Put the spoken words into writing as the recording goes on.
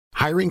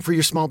Hiring for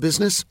your small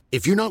business?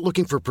 If you're not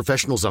looking for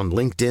professionals on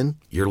LinkedIn,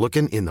 you're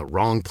looking in the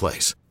wrong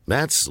place.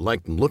 That's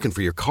like looking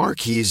for your car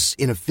keys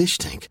in a fish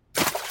tank.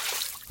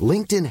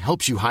 LinkedIn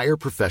helps you hire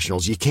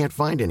professionals you can't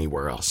find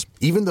anywhere else,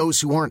 even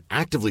those who aren't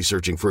actively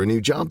searching for a new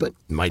job but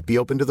might be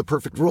open to the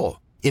perfect role.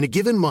 In a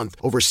given month,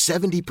 over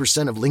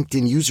 70% of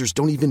LinkedIn users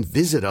don't even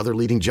visit other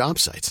leading job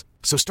sites.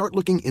 So start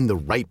looking in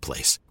the right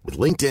place. With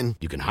LinkedIn,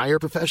 you can hire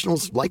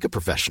professionals like a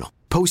professional.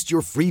 Post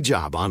your free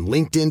job on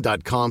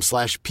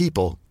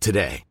linkedin.com/people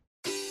today.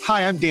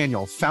 Hi, I'm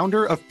Daniel,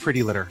 founder of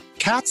Pretty Litter.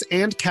 Cats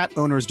and cat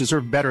owners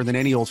deserve better than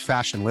any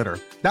old-fashioned litter.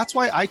 That's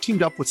why I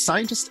teamed up with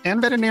scientists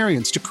and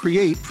veterinarians to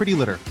create Pretty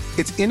Litter.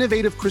 Its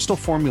innovative crystal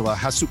formula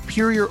has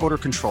superior odor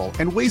control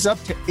and weighs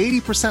up to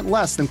 80%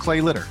 less than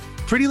clay litter.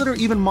 Pretty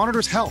Litter even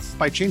monitors health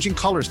by changing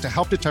colors to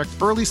help detect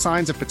early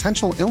signs of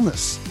potential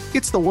illness.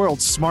 It's the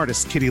world's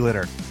smartest kitty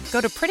litter.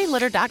 Go to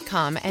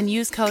prettylitter.com and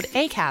use code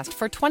ACAST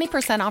for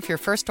 20% off your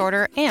first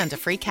order and a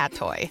free cat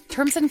toy.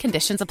 Terms and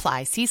conditions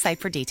apply. See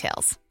site for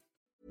details.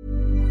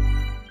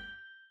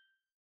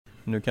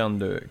 Nu kan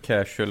du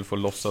casual få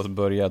låtsas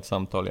börja ett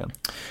samtal igen.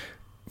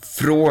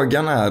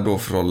 Frågan är då,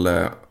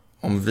 Frolle,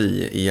 om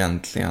vi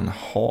egentligen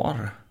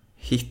har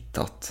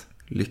hittat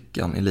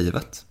lyckan i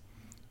livet.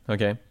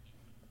 Okej.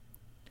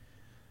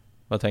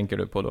 Vad tänker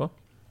du på då?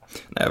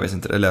 Nej, jag vet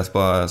inte, det lät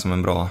bara som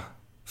en bra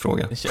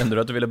fråga. Kände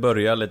du att du ville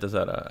börja lite så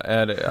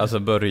här? Alltså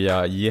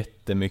börja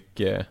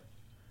jättemycket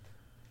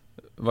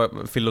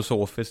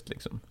filosofiskt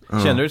liksom.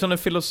 Känner du som en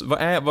filosof?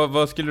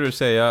 Vad skulle du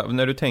säga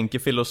när du tänker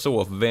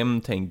filosof?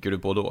 Vem tänker du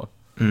på då?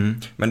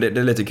 Men det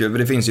är lite kul,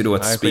 det finns ju då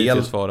ett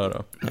spel. Svara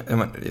då.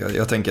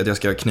 Jag tänker att jag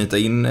ska knyta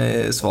in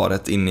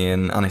svaret in i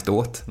en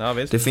anekdot. Ja,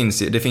 visst. Det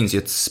finns ju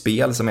ett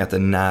spel som heter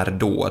När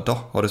då.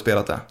 Har du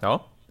spelat det?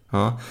 Ja.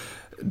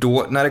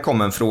 Då när det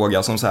kommer en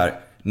fråga som så här: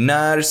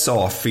 när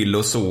sa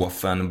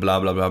filosofen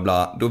bla bla bla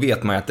bla, då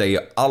vet man att det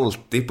är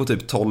alltid på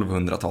typ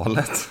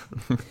 1200-talet.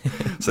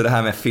 Så det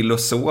här med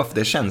filosof,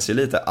 det känns ju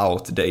lite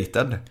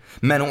outdated.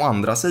 Men å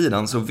andra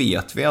sidan så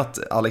vet vi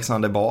att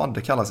Alexander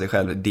Bard kallar sig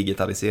själv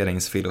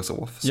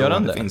digitaliseringsfilosof. Gör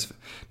han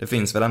det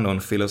finns väl ändå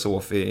en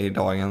filosof i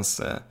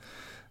dagens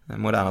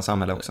moderna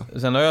samhälle också.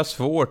 Sen har jag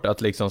svårt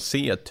att liksom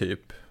se typ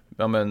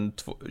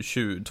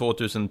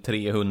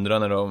 2300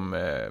 när de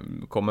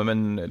kommer med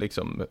en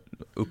liksom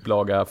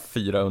upplaga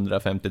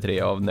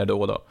 453 av När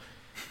då.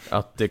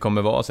 Att det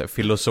kommer vara så här,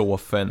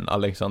 filosofen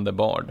Alexander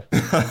Bard.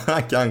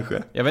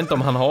 Kanske. Jag vet inte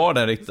om han har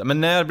den riktigt.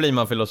 Men när blir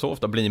man filosof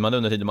då? Blir man det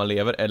under tiden man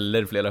lever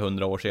eller flera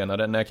hundra år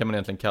senare? När kan man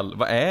egentligen kalla...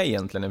 Vad är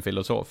egentligen en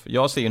filosof?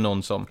 Jag ser ju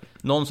någon som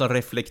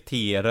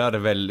reflekterar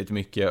väldigt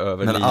mycket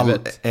över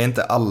livet. Är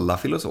inte alla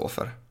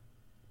filosofer?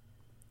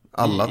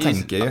 Alla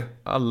tänker ju.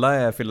 Alla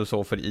är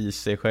filosofer i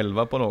sig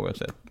själva på något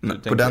sätt.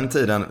 På den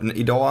tiden,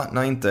 idag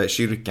när inte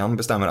kyrkan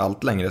bestämmer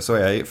allt längre,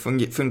 så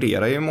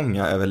funderar ju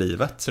många över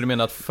livet. Så du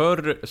menar att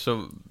förr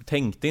så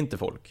tänkte inte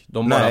folk?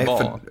 De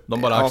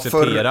bara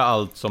accepterade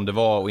allt som det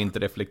var och inte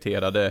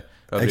reflekterade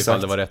över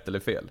ifall det var rätt eller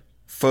fel.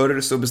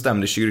 Förr så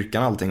bestämde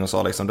kyrkan allting och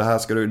sa liksom, det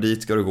här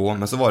dit ska du gå.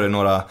 Men så var det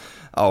några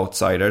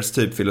outsiders,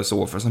 typ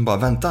filosofer, som bara,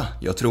 vänta,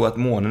 jag tror att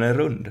månen är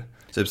rund.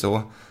 Typ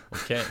så.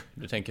 Okej,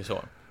 du tänker så.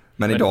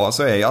 Men idag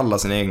så är ju alla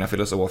sina egna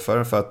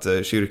filosofer, för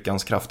att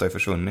kyrkans kraft har ju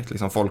försvunnit.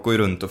 Liksom, folk går ju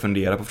runt och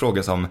funderar på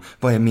frågor som,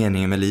 vad är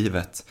meningen med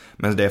livet?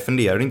 Men det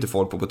funderade inte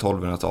folk på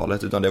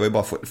 1200-talet, utan det var ju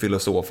bara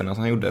filosoferna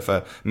som gjorde,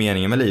 för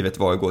meningen med livet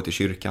var att gå till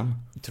kyrkan.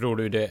 Tror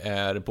du det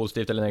är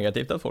positivt eller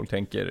negativt att folk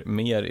tänker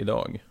mer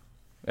idag?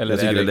 Eller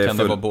kan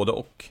det vara både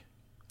och?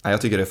 Nej,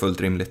 jag tycker det är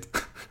fullt rimligt.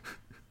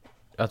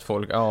 Att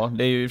folk, ja,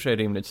 det är ju i och för sig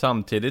rimligt.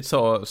 Samtidigt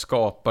så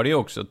skapar det ju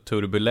också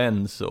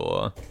turbulens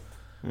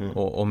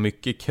och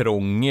mycket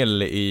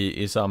krångel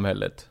i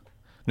samhället.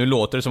 Nu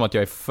låter det som att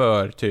jag är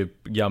för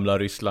typ gamla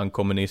Ryssland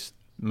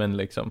kommunismen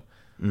liksom.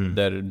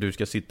 Där du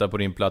ska sitta på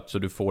din plats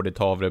och du får ditt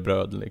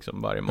havrebröd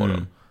liksom varje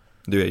morgon.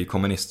 Du är ju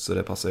kommunist, så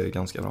det passar ju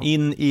ganska bra.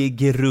 In i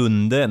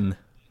grunden.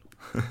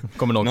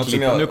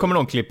 Nu kommer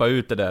någon klippa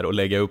ut det där och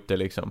lägga upp det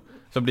liksom.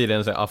 Så blir det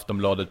en sån här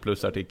Aftonbladet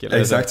plus-artikel.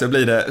 Exakt, så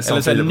blir det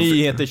eller så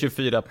Nyheter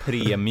 24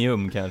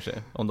 Premium kanske,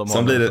 om de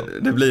har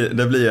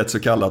det blir ett så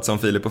kallat, som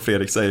Filip och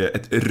Fredrik säger,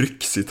 ett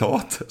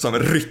ryckcitat som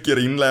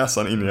rycker in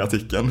läsaren in i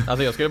artikeln.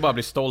 Alltså jag skulle bara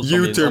bli stolt.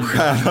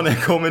 YouTube-stjärnan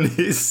är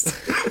kommunist.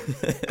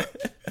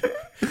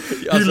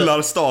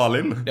 Hyllar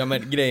Stalin. Ja,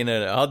 men grejen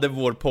är, hade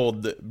vår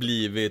podd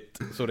blivit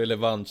så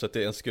relevant så att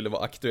det skulle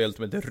vara aktuellt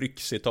med ett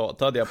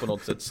ryckcitat, hade jag på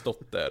något sätt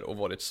stått där och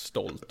varit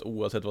stolt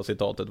oavsett vad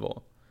citatet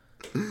var.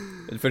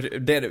 För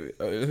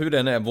hur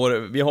den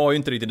är, vi har ju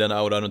inte riktigt den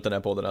aura runt den här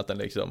podden att den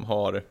liksom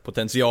har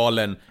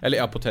potentialen, eller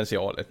ja,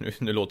 potentialet,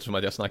 nu låter det som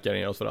att jag snackar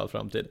in oss för all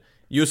framtid.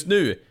 Just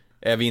nu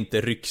är vi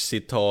inte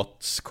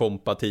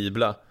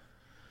ryckcitatskompatibla.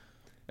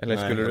 Eller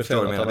skulle du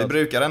säga vi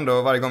brukar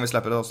ändå, varje gång vi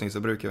släpper ett avsnitt så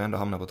brukar vi ändå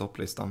hamna på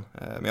topplistan.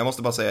 Men jag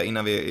måste bara säga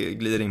innan vi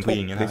glider in på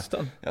ingen här.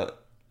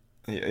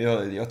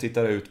 Jag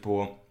tittar ut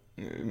på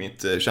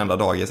mitt kända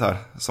dagis här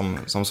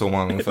som så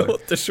många gånger förr. Det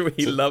låter så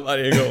illa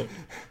varje gång.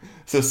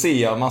 Så ser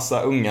jag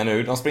massa unga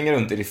nu, de springer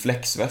runt i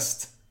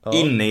reflexväst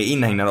inne i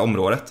inhägnade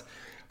området.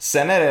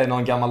 Sen är det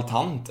någon gammal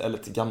tant, eller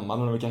gammal,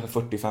 hon är kanske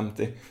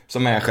 40-50,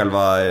 som är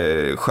själva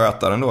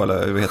skötaren då,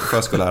 eller vad heter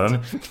förskolläraren.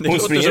 Hon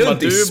springer som runt att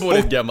du bor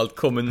ett gammalt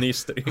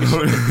kommunist.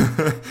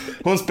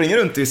 Hon springer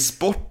runt i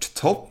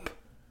sporttopp.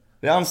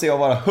 Det anser jag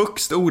vara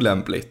högst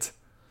olämpligt.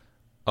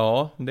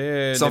 Ja, det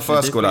är som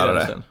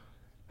förskollärare.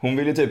 Hon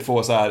vill ju typ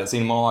få så här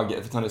sin mage,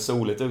 för att det är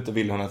soligt ute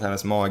vill hon att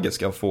hennes mage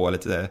ska få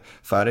lite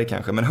färg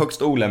kanske. Men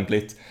högst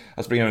olämpligt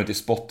att springa runt i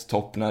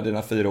sporttopp när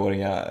dina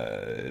 4-åriga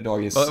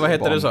dagis. Vad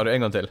heter det, sa du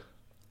en gång till?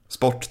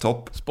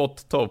 Sporttopp.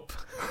 Sporttopp.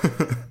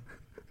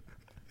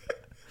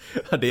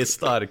 Ja, det är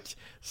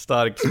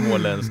stark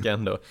småländsk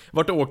ändå.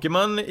 Vart åker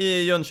man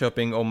i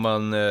Jönköping om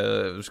man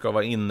ska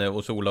vara inne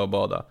och sola och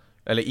bada?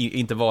 Eller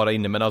inte vara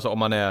inne, men alltså om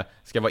man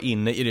ska vara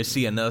inne i det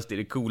senaste, i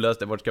det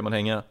coolaste, vart ska man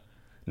hänga?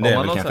 Det är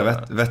väl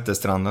kanske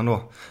Vätterstranden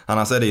då.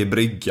 Annars är det ju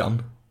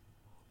Bryggan.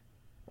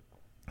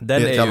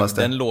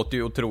 Den låter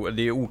ju otroligt.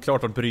 Det är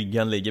oklart vart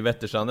Bryggan ligger.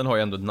 Vätterstranden har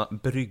ju ändå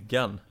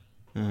Bryggan.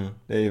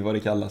 Det är ju vad det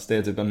kallas. Det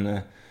är typ en...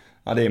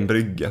 Ja, det är en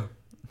brygga.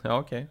 Ja,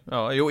 okej.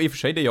 Ja, jo, i och för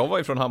sig, det jag var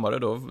ifrån Hammarö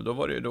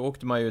då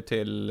åkte man ju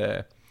till...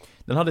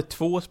 Den hade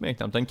 2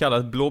 smeknamn. Den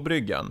kallades Blå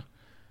Bryggan.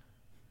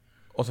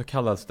 Och så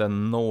kallas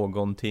den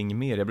någonting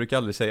mer. Jag brukar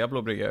aldrig säga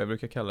Blå Brygga. Jag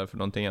brukar kalla det för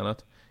någonting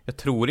annat. Jag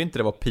tror inte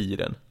det var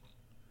Piren.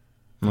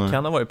 Det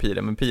kan ha varit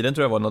Piren, men Piren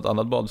tror jag var något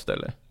annat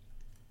badställe.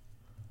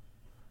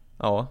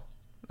 Ja.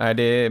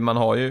 Nej, man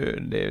har ju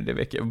det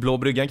väcker. Blå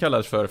Bryggan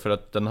kallas för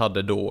att den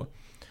hade då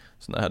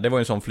såna här, det var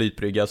ju en sån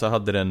flytbrygga, så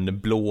hade den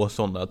blå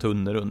sådana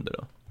tunnor under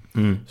då.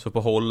 Så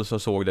på håll så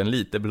såg den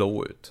lite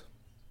blå ut.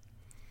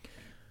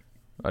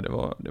 Ja, det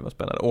var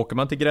spännande. Åker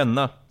man till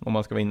Gränna om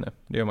man ska vara inne?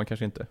 Det gör man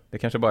kanske inte. Det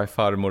kanske bara är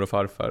farmor och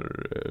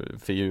farfar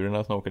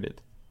figurerna som åker dit.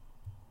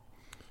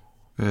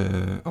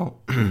 Ja.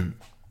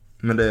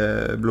 Men det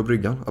är Blå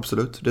Bryggan,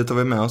 absolut. Det tar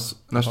vi med oss.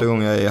 Nästa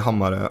gång jag är i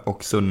Hammarö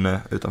och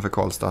Sunne utanför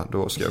Karlstad,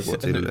 då ska jag gå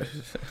till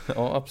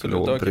ja,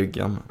 absolut. Blå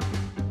Bryggan.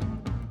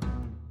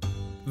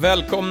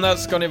 Välkomna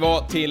ska ni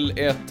vara till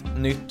ett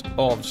nytt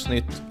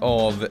avsnitt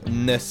av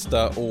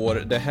Nästa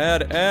år. Det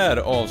här är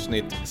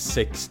avsnitt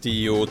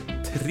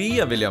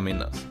 63 vill jag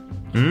minnas.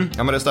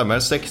 Ja, men det stämmer.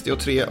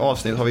 63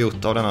 avsnitt har vi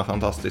gjort av denna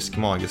fantastisk,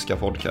 magiska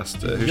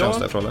podcast. Hur känns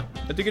det, Frolle?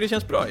 Jag tycker det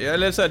känns bra.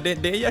 Eller så här,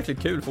 det är jäkligt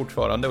kul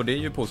fortfarande. Och det är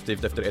ju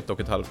positivt efter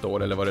 1,5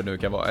 år eller vad det nu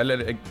kan vara.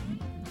 Eller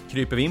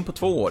kryper vi in på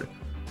 2 år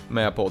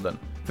med podden?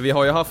 För vi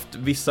har ju haft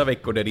vissa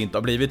veckor där det inte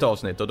har blivit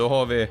avsnitt. Och då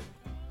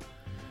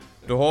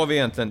har vi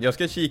egentligen... Jag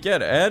ska kika här.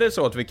 Är det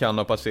så att vi kan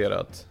ha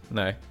passerat?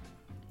 Nej.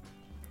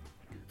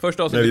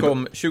 Första avsnittet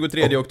kom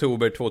 23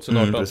 oktober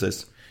 2018.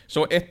 Precis.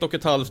 Så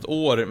 1,5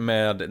 år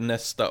med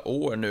Nästa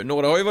år nu.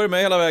 Några har ju varit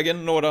med hela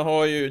vägen. Några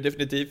har ju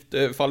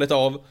definitivt fallit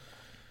av.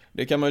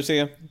 Det kan man ju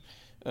se.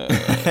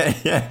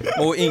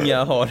 Och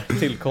inga har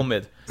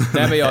tillkommit.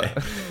 Nej, men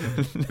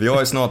Vi har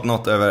ju snart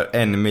nått över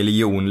 1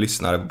 miljon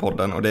lyssnare på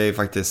podden. Och det är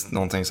faktiskt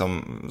någonting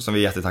som vi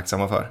är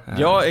jättetacksamma för.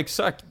 Ja,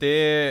 exakt.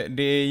 Det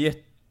är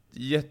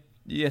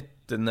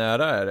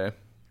jättenära är det.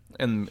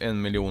 1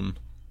 miljon.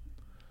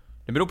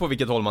 Det beror på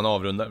vilket håll man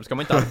avrundar. Ska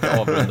man inte alltid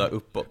avrunda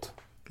uppåt?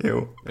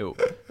 Jo.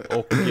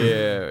 Och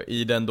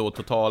i den då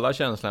totala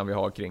känslan vi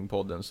har kring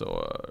podden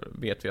så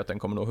vet vi att den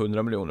kommer nå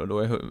 100 miljoner. Och då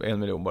är 1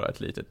 miljon bara ett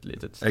litet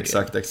steg.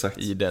 Exakt.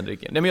 I den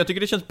riktningen. Nej, men jag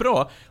tycker det känns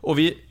bra. Och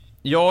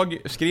jag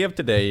skrev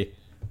till dig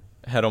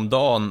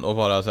häromdagen och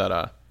bara så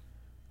här: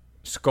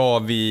 ska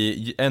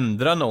vi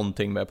ändra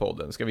någonting med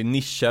podden? Ska vi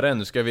nischa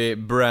den? Ska vi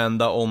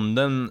branda om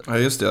den? Ja,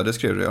 just det, det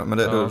skrev du, ja. Men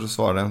då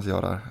svarade inte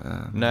jag där.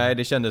 Nej,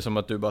 det kändes som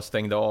att du bara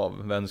stängde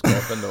av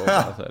vänskapen då.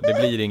 Alltså, det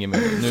blir inget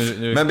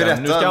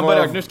mer. Nu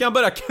ska han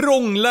börja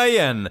krångla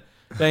igen,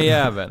 den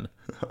jäveln.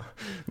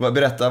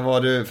 Berätta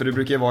vad för du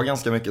brukar ju vara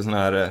ganska mycket sån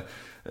här...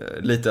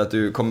 Lite att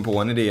du kommer på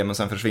en idé men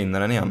sen försvinner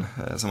den igen.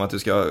 Som att du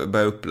ska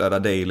börja uppläda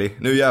daily.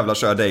 Nu jävlar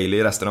kör jag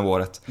daily resten av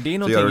året. Det är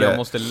någonting jag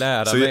måste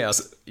lära mig att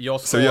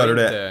jag ska så gör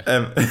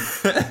inte...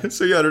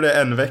 Så gör du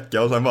det en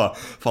vecka och sen bara,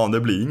 fan det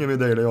blir ingen med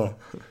daily, ja.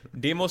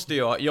 Det måste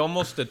jag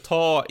måste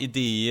ta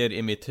idéer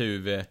i mitt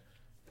huvud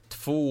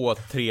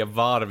 2-3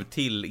 varv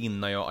till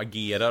innan jag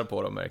agerar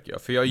på dem, märker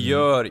jag. För jag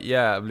gör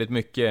jävligt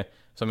mycket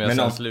som jag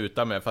sen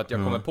slutar med. För att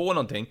jag kommer på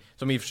någonting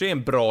som i och för sig är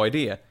en bra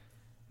idé.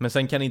 Men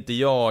sen kan inte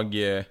jag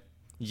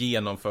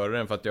genomföra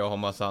den för att jag har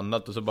massa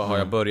annat. Och så bara har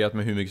jag börjat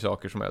med hur mycket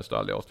saker som helst och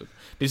aldrig avslutat.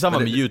 Det är samma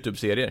med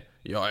YouTube-serier.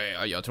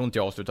 Jag tror inte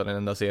jag avslutar en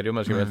enda serie om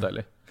jag ska vara helt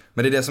ärlig.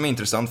 Men det är det som är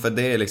intressant, för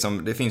det är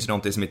liksom, det finns ju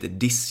något som heter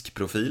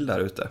diskprofil där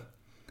ute.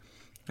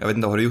 Jag vet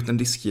inte, har du gjort en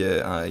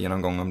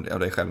diskgenomgång av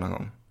dig själv någon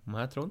gång?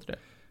 Nej, jag tror inte det.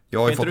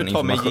 Kan inte du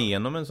ta mig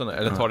igenom en sån här,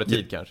 eller tar det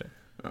tid kanske?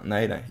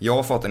 Nej. Jag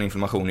har fått en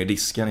inflammation i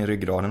disken i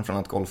ryggraden från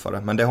att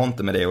golfare. Men det har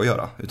inte med det att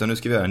göra. Utan nu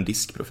ska vi göra en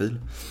diskprofil.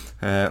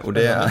 Och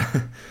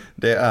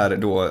det är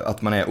då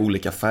att man är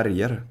olika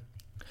färger.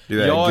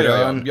 Du är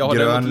grön. Jag har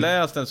redan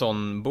läst en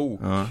sån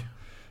bok.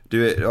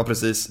 Ja,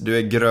 precis. Du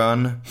är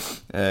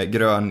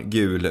grön,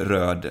 gul,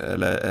 röd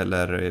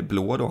eller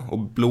blå då. Och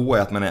blå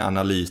är att man är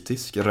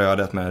analytisk. Röd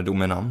är att man är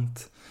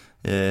dominant.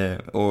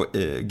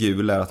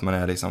 Gul är att man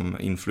är liksom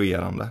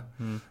influerande.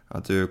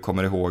 Att du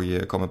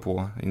kommer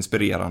på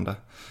inspirerande.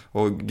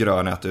 Och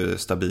grön är att du är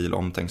stabil och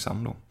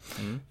omtänksam då.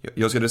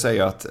 Jag skulle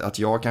säga att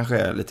jag kanske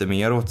är lite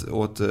mer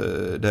åt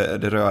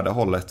det röda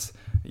hållet.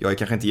 Jag är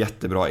kanske inte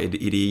jättebra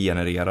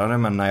idégenererare,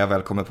 men när jag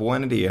väl kommer på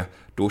en idé,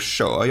 då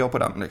kör jag på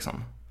den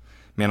liksom.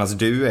 Medan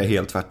du är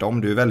helt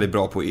tvärtom, du är väldigt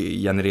bra på att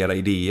generera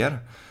idéer.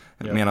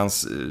 Ja. Medan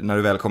när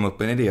du väl kommer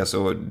upp en idé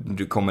så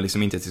du kommer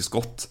liksom inte till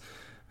skott.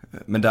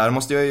 Men där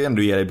måste jag ju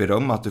ändå ge dig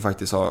beröm att du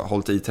faktiskt har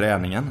hållit i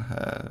träningen.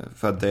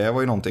 För att det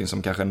var ju någonting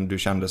som kanske du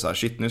kände så här: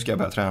 shit, nu ska jag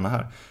börja träna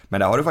här. Men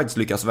där har du faktiskt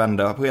lyckats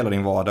vända på hela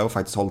din vardag och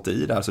faktiskt hållit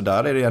i där. Så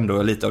där är det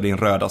ändå lite av din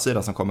röda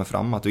sida som kommer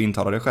fram. Att du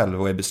intalar dig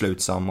själv och är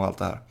beslutsam och allt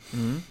det här.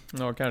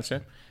 Ja, kanske.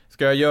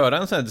 Ska jag göra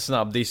en sån här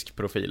snabb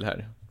diskprofil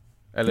här?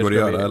 Eller går det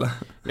göra, eller?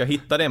 Jag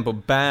hittade en på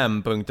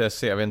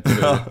bam.se, jag vet inte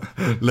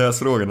hur. Läs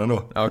frågorna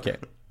då. Okej.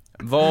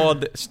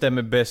 Vad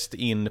stämmer bäst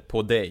in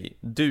på dig?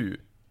 Du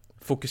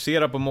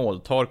fokuserar på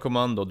mål, tar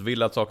kommandot,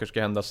 vill att saker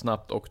ska hända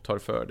snabbt och tar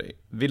för dig.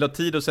 Vill ha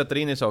tid att sätta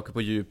in i saker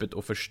på djupet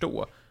och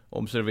förstå.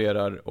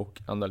 Observerar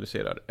och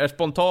analyserar. Är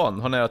spontan,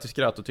 har nära till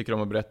skratt och tycker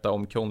om att berätta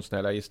om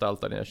konstnärliga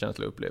gestaltar dina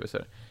känslor och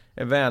upplevelser.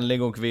 Är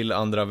vänlig och vill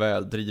andra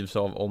väl, drivs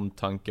av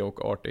omtanke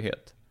och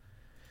artighet.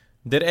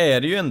 Det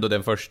är ju ändå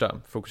den första.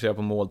 Fokusera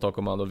på mål, ta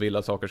kommando, vill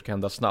att saker ska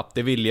hända snabbt.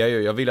 Det vill jag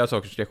ju. Jag vill att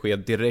saker ska ske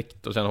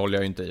direkt och sen håller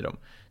jag ju inte i dem.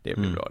 Det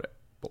blir bra det.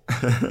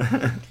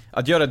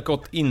 Att göra ett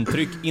gott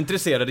intryck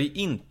intresserar dig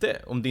inte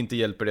om det inte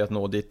hjälper dig att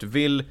nå dit du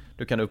vill.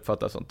 Du kan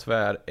uppfattas som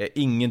tvär. Är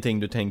ingenting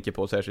du tänker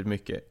på särskilt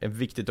mycket. Är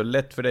viktigt och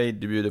lätt för dig.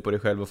 Du bjuder på dig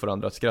själv och får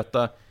andra att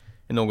skratta.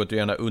 Är något du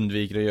gärna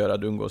undviker att göra.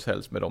 Du umgås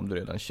helst med dem du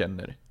redan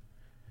känner.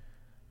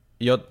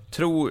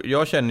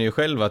 Jag känner ju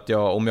själv att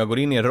om jag går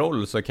in i en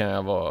roll så kan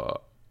jag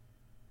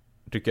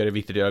tycker det är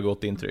viktigt att göra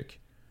gott intryck.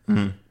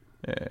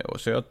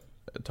 Och så jag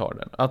tar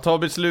den. Att ta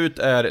beslut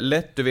är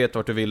lätt. Du vet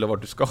vart du vill och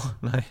vart du ska.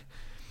 Nej.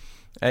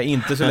 Är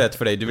inte så lätt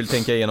för dig. Du vill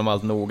tänka igenom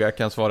allt noga.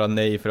 Kan svara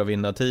nej för att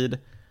vinna tid.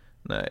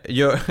 Nej.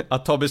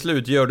 Att ta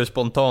beslut gör du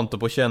spontant och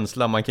på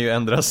känsla. Man kan ju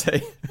ändra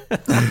sig.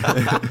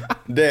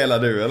 Delar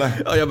du, eller?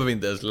 Ja, jag behöver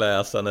inte ens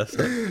läsa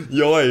nästan.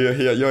 Jag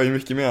är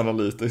mycket mer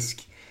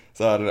analytisk.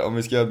 Så här, om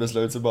vi ska göra ett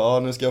beslut så bara,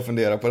 nu ska jag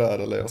fundera på det här,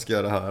 eller jag ska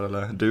göra det här,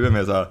 eller du är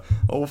mer så här,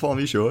 vad fan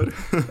vi kör.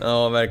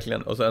 Ja,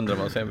 verkligen. Och så ändrar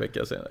man sig en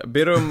vecka senare.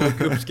 Beröm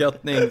och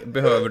uppskattning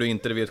behöver du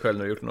inte, du vet själv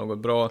när du gjort något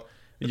bra.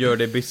 Gör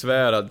dig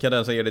besvärad, kan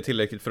den som ger dig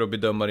tillräckligt för att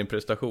bedöma din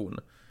prestation.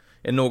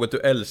 Är något du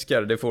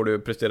älskar, det får du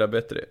prestera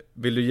bättre.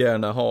 Vill du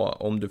gärna ha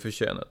om du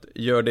förtjänat.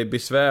 Gör dig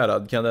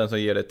besvärad, kan den som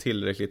ger dig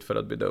tillräckligt för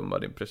att bedöma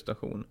din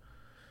prestation.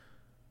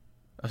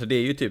 Alltså det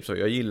är ju typ så,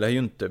 jag gillar ju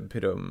inte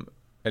beröm.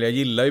 Eller jag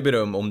gillar ju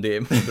beröm om det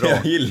är bra.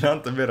 Jag gillar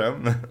inte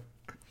beröm.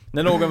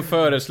 När någon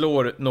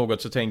föreslår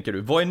något så tänker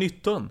du, vad är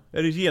nyttan?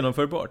 Är det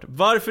genomförbart?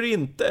 Varför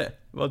inte?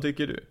 Vad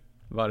tycker du?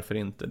 Varför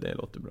inte? Det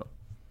låter bra.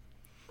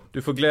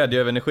 Du får glädje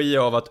över energi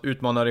av att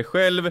utmana dig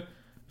själv.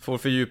 Får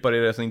fördjupa dig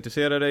i det som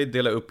intresserar dig.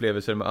 Dela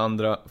upplevelser med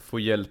andra.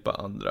 Får hjälpa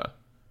andra.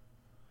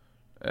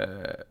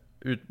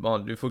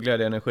 Du får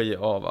glädje och energi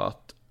av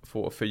att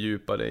få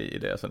fördjupa dig i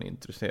det som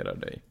intresserar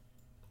dig.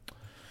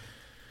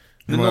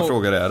 Hur många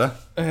frågor är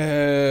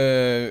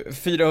det?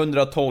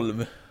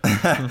 412.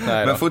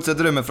 Men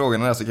fortsätter du med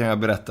frågorna där så kan jag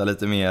berätta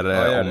lite mer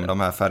om de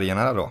här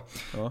färgerna här då.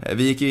 Ja.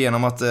 Vi gick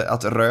igenom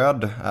att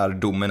röd är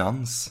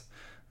dominans.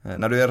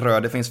 När du är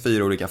röd, det finns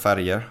 4 olika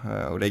färger.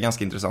 Och det är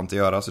ganska intressant att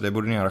göra, så det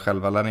borde ni göra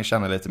själva. Lär ni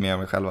känna lite mer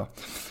om er själva.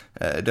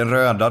 Den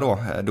röda då,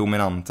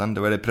 dominanten,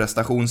 då är det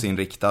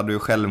prestationsinriktad. Du är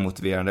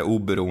självmotiverande,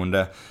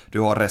 oberoende. Du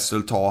har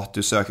resultat,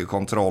 du söker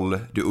kontroll.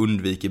 Du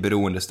undviker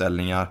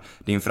beroendeställningar.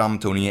 Din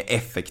framtoning är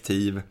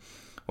effektiv.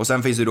 Och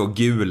sen finns det då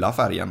gula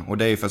färgen. Och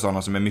det är för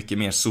sådana som är mycket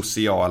mer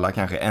sociala,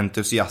 kanske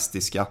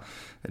entusiastiska.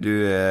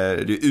 Du är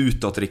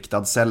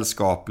utåtriktad,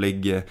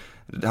 sällskaplig.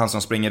 Han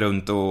som springer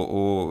runt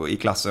och i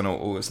klassen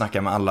och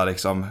snackar med alla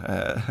liksom.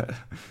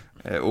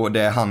 Och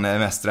det han är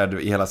mest rädd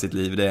i hela sitt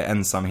liv, det är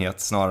ensamhet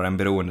snarare än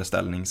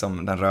beroendeställning,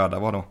 som den röda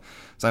var då.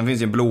 Sen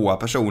finns ju den blåa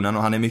personen,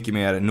 och han är mycket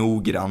mer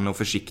noggrann och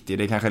försiktig.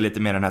 Det är kanske lite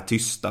mer den här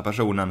tysta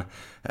personen.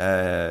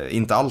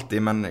 Inte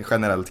alltid, men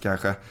generellt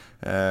kanske.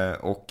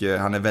 Och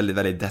han är väldigt,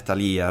 väldigt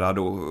detaljerad,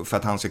 och för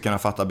att han ska kunna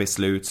fatta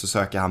beslut så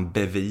söker han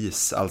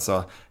bevis.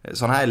 Alltså,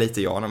 sån här är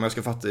lite jag.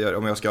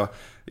 Om jag ska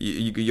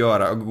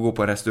gå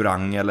på en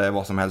restaurang eller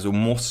vad som helst, så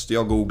måste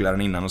jag googla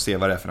den innan och se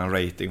vad det är för en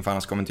rating. För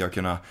annars kommer inte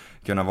jag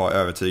kunna vara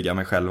övertyga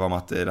mig själv om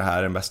att det här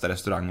är den bästa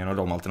restaurangen och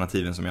de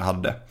alternativen som jag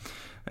hade.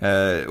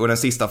 Och den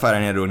sista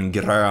färgen är då den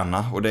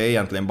gröna, och det är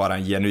egentligen bara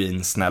en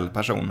genuin snäll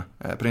person.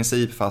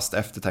 Principfast,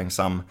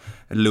 eftertänksam,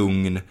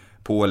 lugn,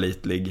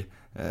 pålitlig,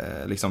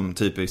 liksom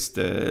typiskt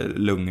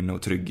lugn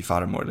och trygg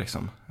farmor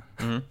liksom.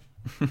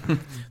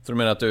 Så du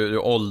menar att du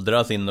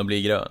åldras in och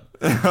blir grön?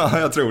 Ja,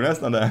 jag tror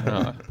nästan det.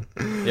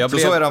 Ja.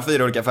 Så är de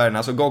 4 olika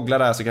färgerna, så googla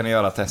där så kan ni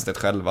göra testet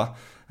själva.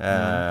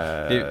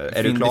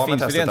 Är du klar med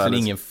testet?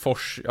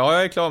 Ja,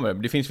 jag är klar med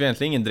det. Det finns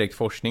egentligen ingen direkt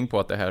forskning på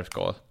att det här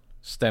ska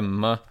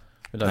stämma.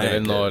 Utan det är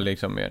något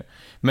liksom mer.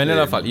 Men i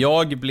alla fall,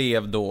 jag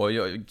blev då...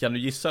 Kan du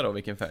gissa då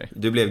vilken färg?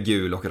 Du blev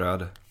gul och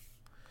röd.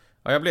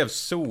 Ja, jag blev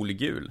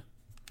solgul.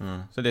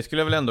 Så det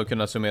skulle jag väl ändå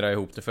kunna summera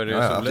ihop det, för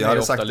jag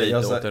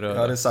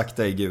hade sagt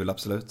det i gul,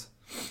 absolut.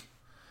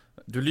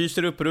 Du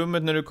lyser upp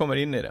rummet när du kommer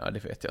in i det. Ja,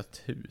 det vet jag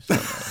tusan.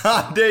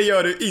 Det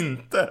gör du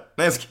inte.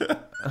 Nej, jag ska...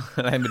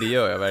 Nej, men det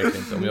gör jag verkligen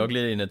inte. Om jag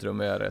glider in i ett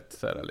rum är jag rätt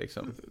så här,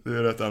 liksom. Du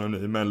är rätt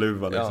anonym med en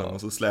luva liksom,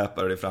 och så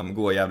släpar du dig fram,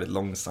 går jävligt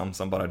långsamt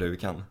som bara du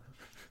kan.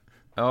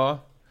 Ja.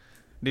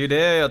 Det är ju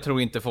det jag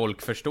tror inte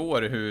folk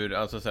förstår, hur,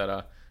 alltså så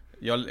här,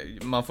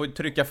 man får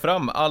trycka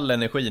fram all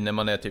energi när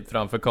man är typ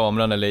framför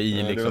kameran eller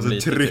i liksom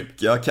lite. Lite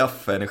trycka typ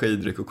kaffe,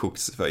 energidryck och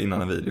koks för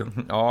innan en video.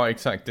 Ja,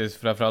 exakt. Det är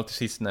framförallt det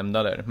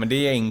sistnämnda där. Men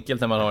det är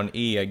enkelt när man har en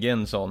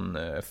egen sån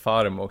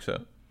farm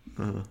också.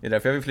 Det är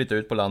därför jag vill flytta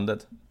ut på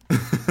landet.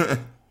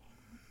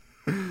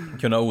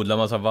 Kunna odla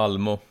massa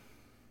vallmo.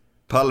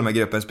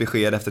 Palmegruppens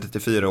besked efter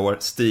 34 år.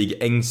 Stig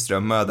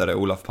Engström mördade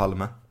Olof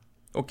Palme.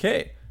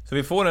 Okej. Så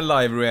vi får en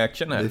live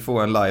reaction här. Vi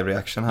får en live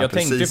reaction här. Jag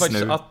tänkte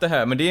faktiskt nu att det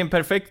här, men det är en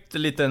perfekt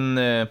liten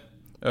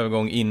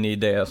övergång in i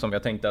det som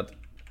jag tänkte att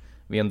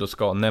vi ändå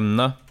ska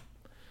nämna.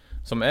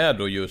 Som är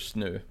då just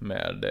nu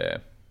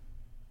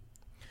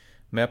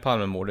med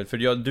Palmemordet. För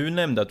du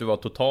nämnde att du var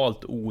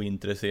totalt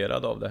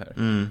ointresserad av det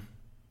här.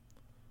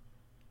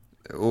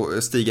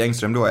 Och Stig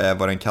Engström då är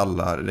vad den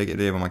kallar,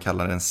 det är vad man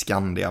kallar den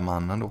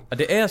Skandiamannen då. Ja,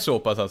 det är så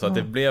pass alltså att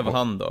det blev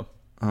han då.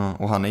 Ja,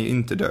 och han är ju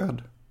inte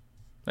död.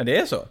 Nej, det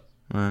är så?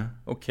 Nej.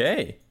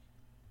 Okej.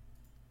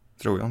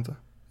 Tror jag inte.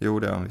 Jo,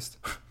 det är han visst.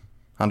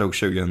 Han dog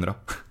 2000.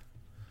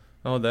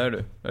 Ja, där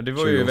du. Ja, det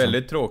var ju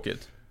väldigt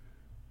tråkigt.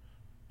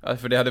 Ja,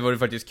 för det hade varit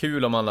faktiskt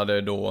kul om han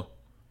hade då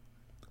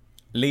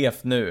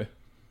levt nu.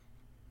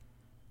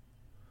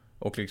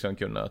 Och liksom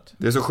kunnat...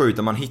 Det är så sjukt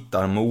att man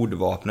hittar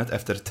mordvapnet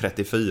efter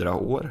 34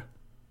 år.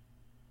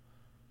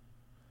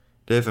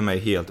 Det är för mig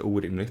helt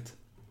orimligt.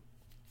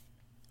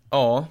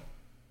 Ja.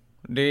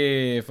 Det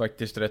är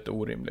faktiskt rätt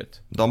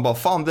orimligt. De bara,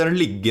 fan den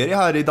ligger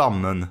här i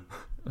dammen.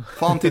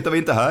 Fan tittar vi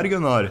inte här,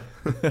 Gunnar.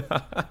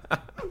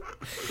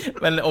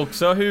 Men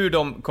också hur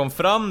de kom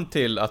fram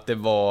till att det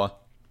var...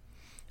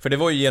 För det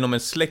var ju genom en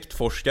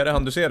släktforskare,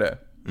 han du ser det?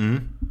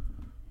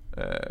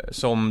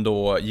 Som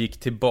då gick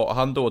tillbaka...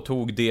 Han då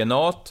tog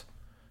DNAt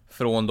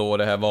från då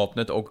det här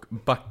vapnet och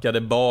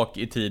backade bak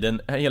i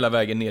tiden hela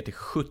vägen ner till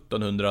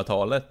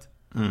 1700-talet.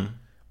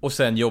 Och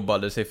sen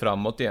jobbade sig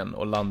framåt igen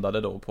och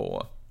landade då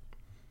på...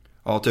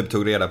 Ja, typ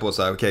tog reda på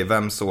så här, okej,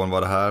 vems son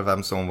var det här,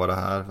 vems son var det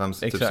här, vems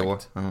typ så.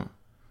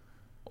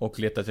 Och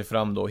letade sig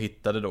fram då och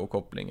hittade då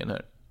kopplingen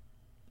här.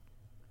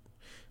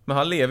 Men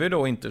han lever ju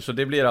då inte, så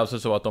det blir alltså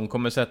så att de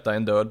kommer sätta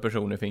en död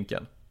person i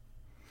finkan.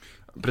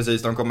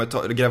 Precis, de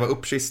kommer gräva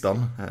upp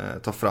kistan,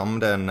 ta fram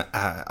den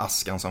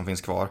askan som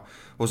finns kvar.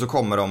 Och så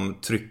kommer de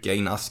trycka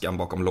in askan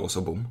bakom lås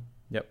och bom.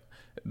 Ja.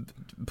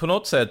 På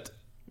något sätt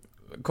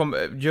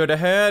gör det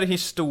här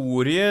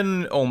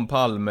historien om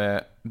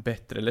Palme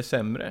bättre eller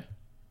sämre?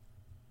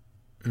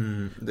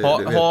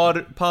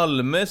 Har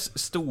Palmes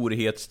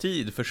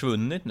storhetstid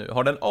försvunnit nu?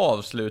 Har den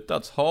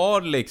avslutats?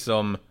 Har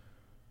liksom...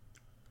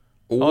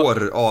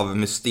 År av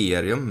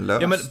mysterium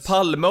löst? Ja, men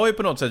Palme har ju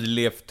på något sätt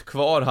levt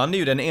kvar. Han är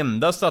ju den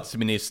enda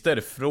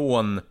statsminister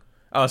från...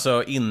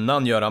 Alltså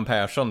innan Göran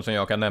Persson som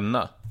jag kan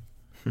nämna.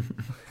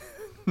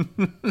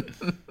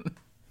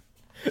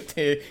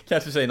 Det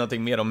kanske säger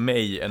någonting mer om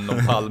mig än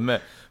om Palme.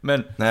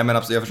 Men, nej, men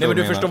absolut, jag förstår, nej,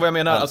 men du förstår vad jag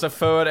menar. Alltså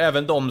för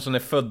även de som är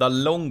födda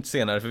långt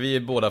senare. För vi är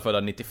båda födda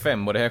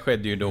 95. Och det här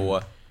skedde ju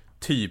då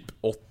typ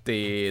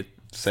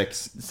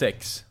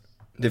 86.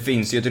 Det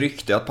finns ju ett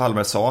rykte att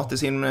Palme sa till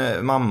sin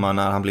mamma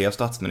när han blev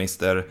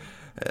statsminister: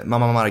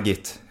 mamma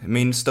Margit,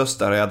 min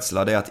största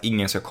rädsla är att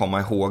ingen ska komma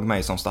ihåg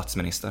mig som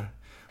statsminister.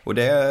 Och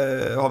det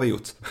har vi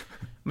gjort.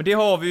 Men det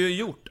har vi ju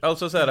gjort.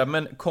 Alltså så här,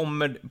 men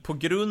kommer, på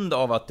grund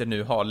av att det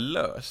nu har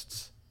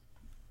lösts,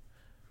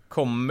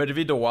 kommer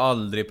vi då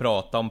aldrig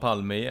prata om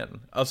Palme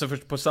igen? Alltså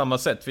på samma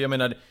sätt. För jag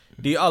menar,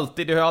 det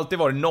har alltid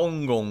varit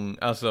någon gång,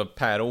 alltså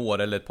per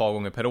år eller ett par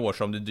gånger per år,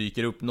 som det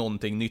dyker upp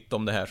någonting nytt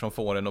om det här som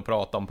får en att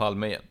prata om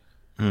Palme igen.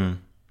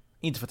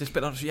 Inte för att det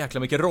spelar så jäkla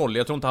mycket roll.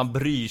 Jag tror inte han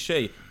bryr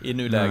sig i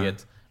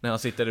nuläget när han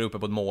sitter där uppe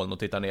på ett moln och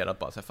tittar ner och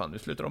bara så här, fan, nu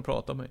slutar de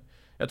prata om mig.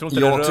 Jag tror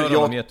inte det rör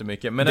honom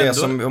jättemycket. Men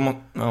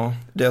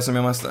det som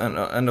jag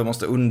ändå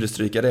måste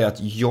understryka, det är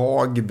att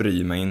jag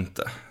bryr mig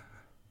inte.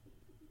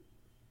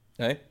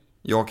 Nej.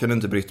 Jag kunde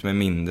inte brytt mig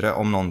mindre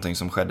om någonting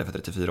som skedde för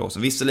 34 år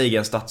sedan.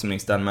 Visserligen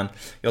statsministern, men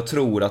jag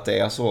tror att det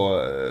är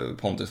så,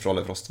 Pontus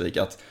Frolle Frostvik,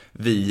 att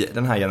vi,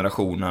 den här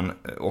generationen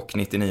och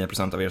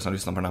 99% av er som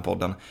lyssnar på den här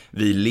podden,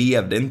 vi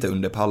levde inte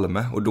under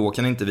Palme. Och då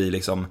kan inte vi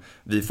liksom,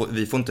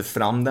 vi får inte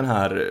fram den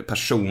här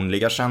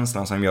personliga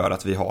känslan som gör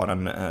att vi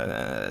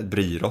har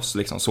bryr oss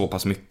liksom så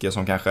pass mycket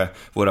som kanske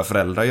våra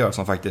föräldrar gör,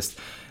 som faktiskt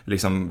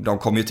liksom, de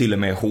kommer ju till och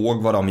med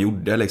ihåg vad de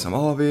gjorde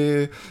liksom.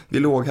 Vi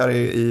låg här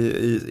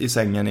i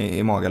sängen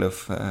i Magaluf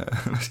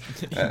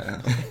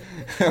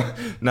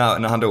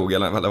när han dog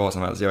eller vad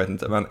som helst, jag vet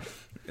inte, men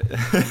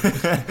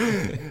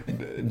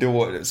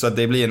då, så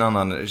det blir en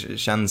annan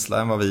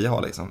känsla än vad vi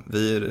har liksom.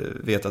 Vi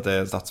vet att det är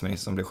en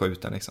statsminister som blir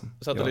skjuten liksom.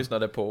 Jag satt och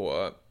lyssnade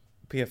på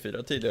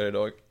P4 tidigare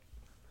idag.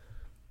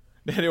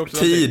 Det är också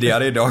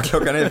tidigare idag,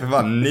 klockan är för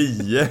fan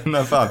 9.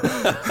 När fan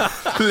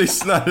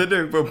lyssnade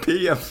du på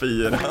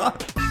P4?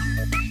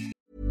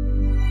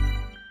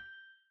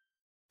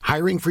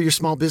 Hiring for your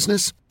small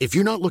business? If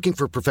you're not looking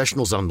for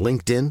professionals on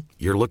LinkedIn,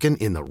 you're looking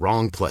in the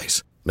wrong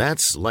place.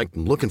 That's like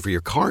looking for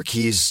your car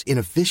keys in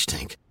a fish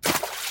tank.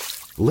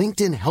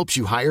 LinkedIn helps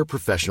you hire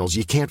professionals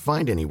you can't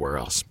find anywhere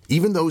else,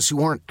 even those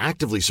who aren't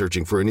actively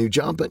searching for a new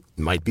job but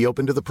might be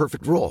open to the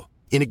perfect role.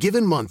 In a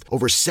given month,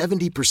 over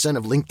 70%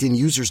 of LinkedIn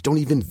users don't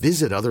even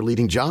visit other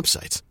leading job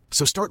sites.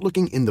 So start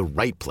looking in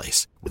the right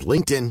place. With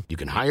LinkedIn, you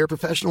can hire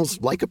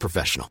professionals like a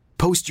professional.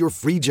 Post your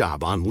free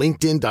job on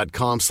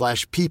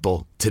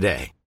linkedin.com/people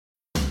today.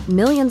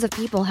 Millions of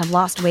people have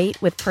lost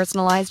weight with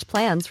personalized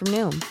plans from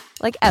Noom.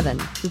 Like Evan,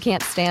 who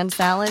can't stand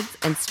salads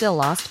and still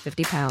lost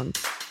 50 pounds.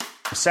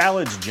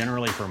 Salads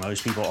generally for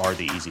most people are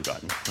the easy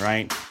button,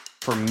 right?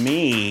 For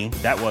me,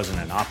 that wasn't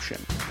an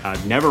option. I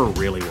never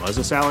really was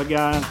a salad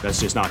guy.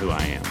 That's just not who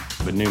I am.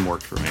 But Noom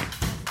worked for me.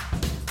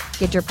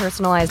 Get your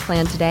personalized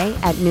plan today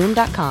at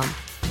Noom.com.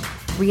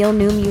 Real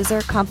Noom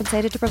user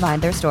compensated to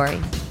provide their story.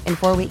 In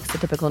 4 weeks, the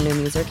typical Noom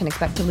user can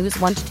expect to lose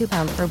 1 to 2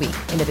 pounds per week.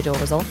 Individual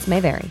results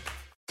may vary.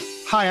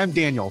 Hi, I'm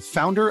Daniel,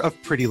 founder of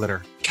Pretty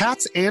Litter.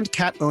 Cats and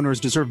cat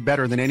owners deserve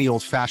better than any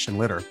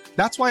old-fashioned litter.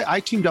 That's why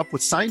I teamed up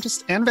with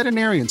scientists and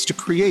veterinarians to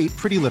create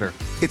Pretty Litter.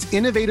 Its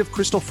innovative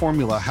crystal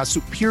formula has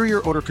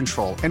superior odor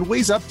control and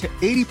weighs up to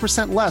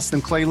 80% less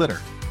than clay litter.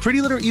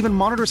 Pretty Litter even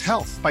monitors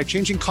health by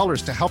changing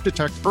colors to help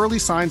detect early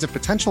signs of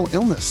potential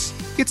illness.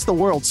 It's the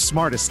world's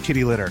smartest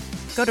kitty litter.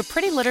 Go to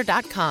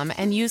prettylitter.com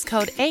and use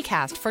code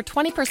ACAST for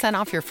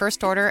 20% off your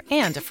first order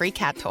and a free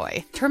cat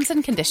toy. Terms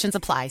and conditions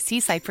apply.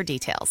 See site for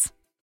details.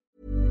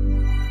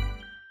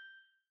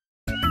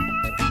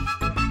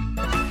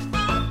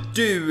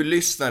 Du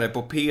lyssnade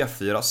på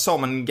P4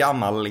 som en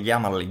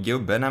gammal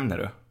gubbe, nämner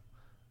du.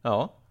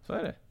 Ja, så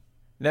är det.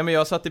 Nej, men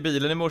jag satt i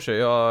bilen i morse.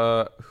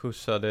 Jag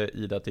skjutsade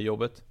Ida till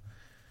jobbet.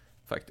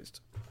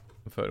 Faktiskt.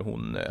 För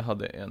hon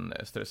hade en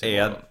stressig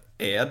morgon.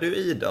 Är du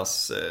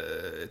Idas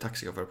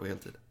taxichaufför på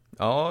heltid?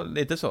 Ja,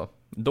 lite så.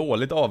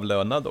 Dåligt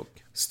avlönad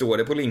dock. Står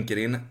det på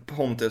LinkedIn,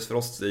 Pontus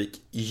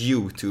Frostvik,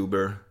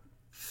 YouTuber,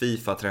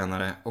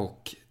 FIFA-tränare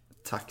och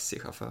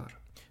taxichaufför.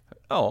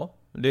 Ja,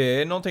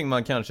 det är någonting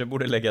man kanske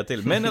borde lägga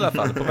till. Men i alla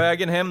fall, på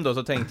vägen hem då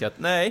så tänkte jag att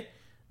nej,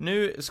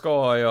 nu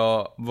ska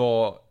jag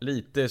vara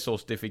lite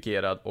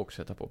sostifikerad och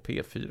sätta på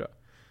P4.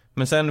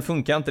 Men sen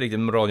funkar inte riktigt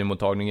med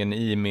radiomottagningen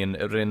i min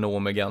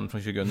Renault Megane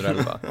från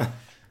 2011.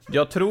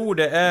 Jag tror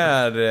det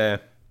är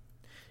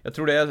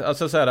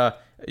alltså så här,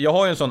 jag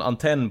har ju en sån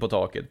antenn på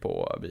taket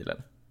på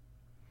bilen.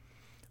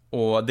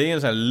 Och det är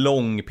en sån här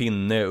lång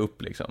pinne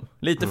upp liksom.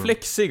 Lite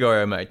flexig har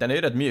jag märkt. Den är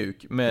ju rätt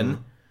mjuk, men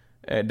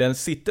den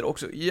sitter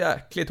också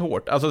jäkligt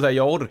hårt. Alltså så här,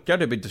 jag orkar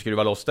typ inte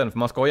skruva loss den, för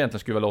man ska egentligen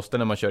skruva loss den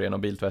när man kör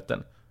igenom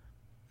biltvätten.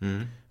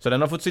 Så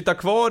den har fått sitta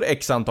kvar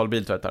x antal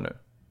biltvättar nu.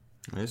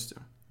 Just det.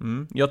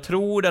 Jag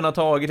tror den har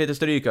tagit lite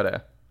stryk av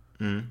det.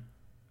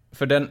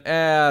 För den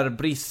är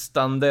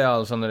bristande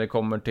alltså när det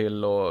kommer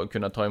till att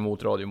kunna ta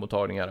emot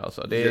radiomottagningar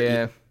alltså.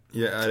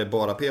 Är det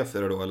bara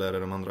P4 då, eller är det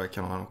de andra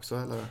kanalerna också,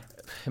 eller?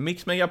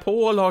 Mix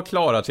Megapol har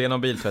klarat sig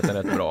genom biltvätten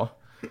rätt bra.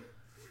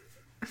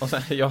 Och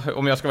sen,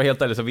 om jag ska vara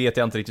helt ärlig så vet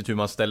jag inte riktigt hur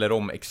man ställer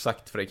om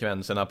exakt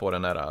frekvenserna på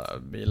den här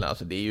bilen.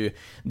 Alltså det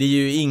är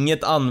ju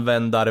inget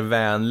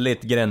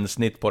användarvänligt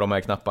gränssnitt på de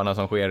här knapparna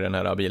som sker i den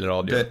här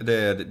bilradion.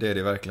 Det är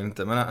det verkligen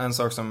inte. Men en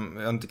sak som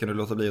jag inte kunde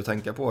låta bli att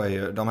tänka på är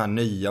ju de här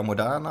nya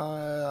moderna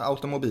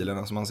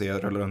automobilerna som man ser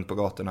rulla runt på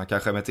gatorna.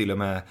 Kanske med till och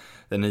med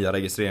det nya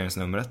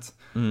registreringsnumret.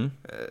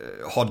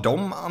 Har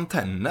de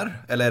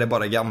antenner? Eller är det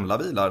bara gamla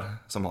bilar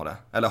som har det?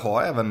 Eller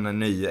har även en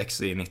ny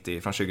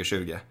XC90 från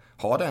 2020?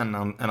 Har det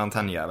en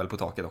antennjävel på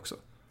taket också?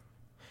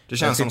 Det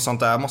känns som sånt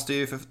där måste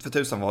ju för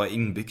tusan vara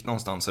inbyggt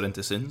någonstans så det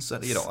inte syns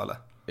idag, eller?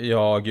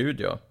 Ja, gud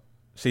ja.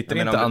 Sitter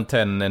inte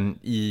antennen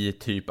i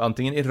typ,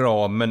 antingen i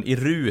ramen, i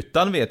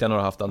rutan vet jag när du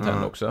har haft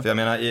antenn också. För jag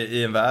menar,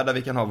 i en värld där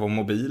vi kan ha vår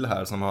mobil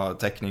här som har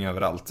täckning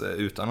överallt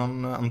utan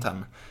någon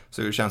antenn,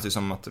 så känns det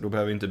som att då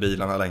behöver inte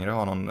bilarna längre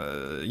ha någon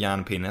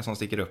järnpinne som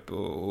sticker upp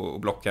och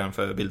blockar den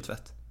för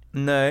biltvätt.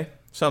 Nej,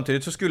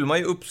 samtidigt så skulle man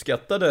ju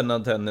uppskatta den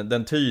antennen,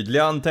 den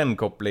tydliga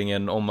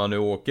antennkopplingen om man nu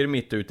åker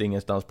mitt ut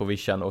ingenstans på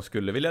vischan och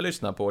skulle vilja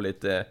lyssna på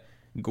lite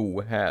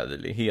god,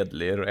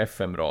 hedlig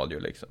FM-radio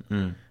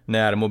liksom.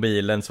 När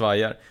mobilen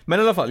svajar. Men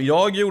i alla fall,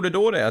 jag gjorde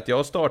då det att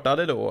jag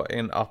startade då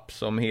en app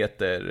som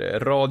heter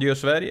Radio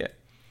Sverige.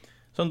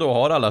 Som då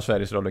har alla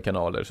Sveriges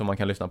radiokanaler som man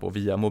kan lyssna på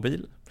via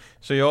mobil.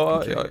 Så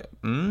jag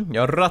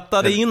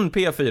rattade in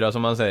P4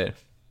 som man säger.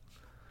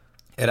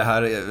 Är det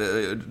här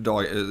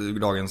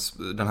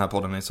den här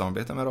podden i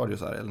samarbete med Radio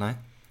Sverige, eller nej?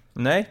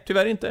 Nej,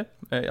 tyvärr inte.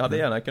 Jag hade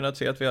gärna kunnat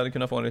se att vi hade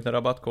kunnat få en liten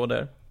rabattkod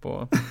där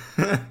på...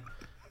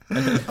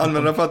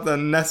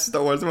 Användarrabatten nästa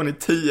år så var ni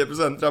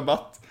 10%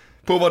 rabatt.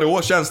 På vad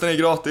då? Tjänsten är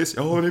gratis.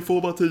 Ja, ni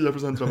får bara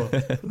 10%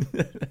 rabatt.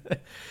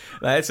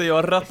 Nej, så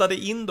jag rattade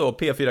in då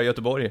P4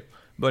 Göteborg.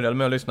 Började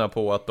med att lyssna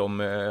på att de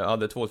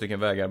hade 2 stycken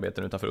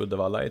vägarbeten utanför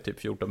Uddevalla i typ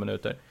 14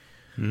 minuter.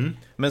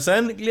 Men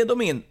sen gled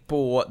de in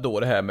på då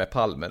det här med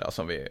Palme då,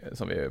 som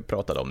vi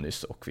pratade om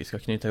nyss. Och vi ska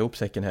knyta ihop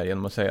säcken här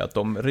genom att säga att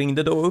de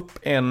ringde då upp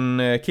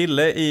en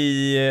kille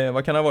i,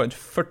 vad kan det ha varit,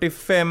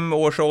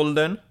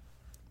 45-årsåldern,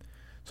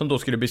 som då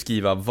skulle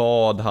beskriva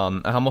vad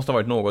han måste ha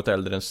varit något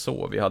äldre än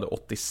så. Vi hade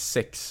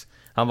 86.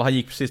 Han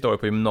gick sista året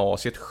på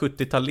gymnasiet.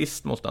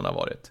 70-talist måste han ha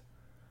varit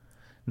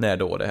när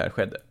då det här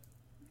skedde.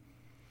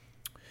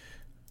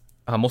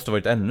 Han måste ha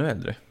varit ännu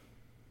äldre.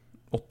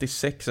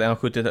 86, är han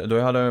 70, då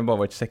hade han bara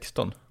varit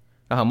 16.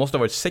 Ja, han måste ha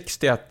varit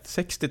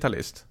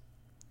 60-talist.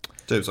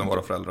 Typ som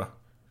våra föräldrar.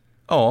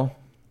 Ja.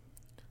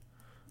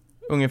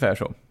 Ungefär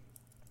så.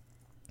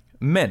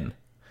 Men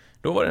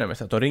då var det nämligen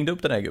så att de ringde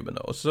upp den här gubben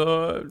då, och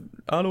så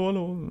hallå,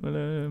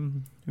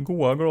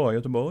 goa glada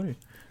Göteborg.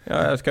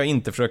 Ja, jag ska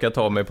inte försöka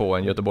ta mig på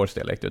en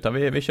Göteborgsdialekt, utan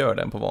vi kör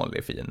den på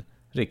vanlig fin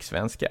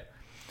rikssvenska.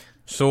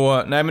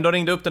 Så, nej, men då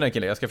ringde upp den här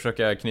killen. Jag ska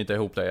försöka knyta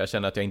ihop det. Jag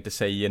känner att jag inte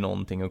säger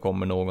någonting och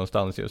kommer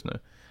någonstans just nu.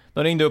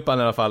 De ringde upp han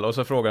i alla fall och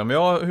så frågade de,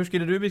 ja, hur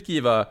skulle du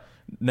beskriva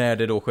när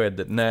det då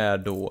skedde, när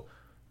då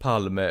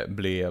Palme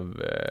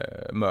blev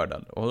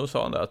mördad? Och då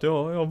sa han att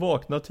jag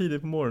vaknade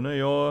tidigt på morgonen.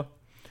 Jag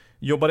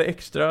jobbade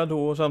extra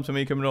då samtidigt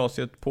med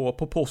gymnasiet på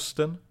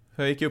posten.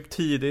 Jag gick upp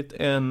tidigt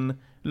en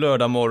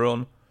lördag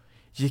morgon.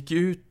 Gick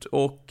ut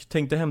och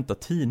tänkte hämta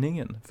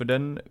tidningen, för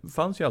den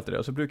fanns ju alltid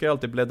där. Så brukar jag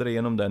alltid bläddra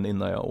igenom den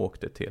innan jag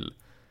åkte till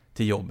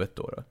jobbet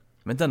då.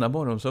 Men denna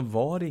morgon så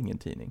var det ingen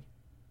tidning.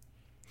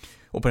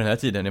 Och på den här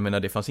tiden, jag menar,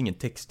 det fanns ingen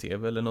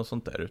text-tv eller något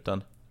sånt där,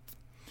 utan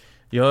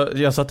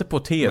jag satte på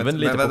tvn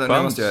lite på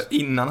chans.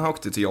 Innan han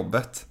åkte till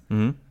jobbet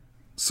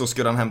så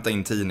skulle han hämta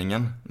in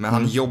tidningen. Men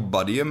han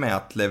jobbade ju med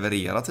att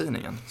leverera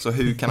tidningen. Så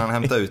hur kan han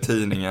hämta ut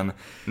tidningen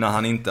när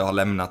han inte har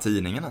lämnat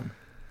tidningen än?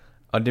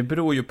 Ja, det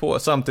beror ju på.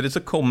 Samtidigt så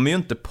kommer ju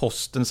inte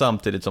posten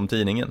samtidigt som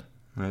tidningen.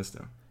 Nej, just det.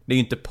 Det är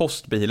ju inte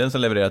postbilen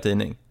som levererar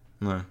tidning.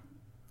 Nej.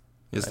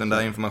 Just den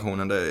där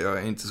informationen, jag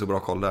är inte så bra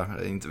koll där.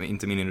 Det är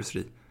inte min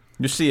industri.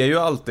 Du ser ju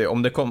alltid,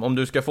 om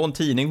du ska få en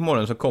tidning på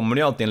morgonen, så kommer det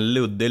ju alltid en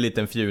luddig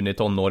liten fjunig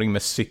tonåring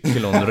med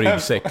cykel och en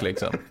ryggsäck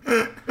liksom.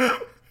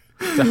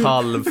 Så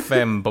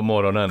 4:30 på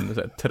morgonen,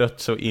 så trött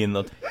så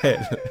inåt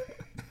helvete.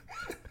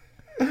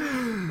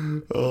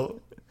 Ja,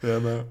 jag är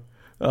med.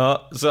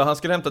 Ja, så han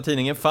skulle hämta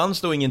tidningen.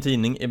 Fanns då ingen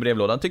tidning i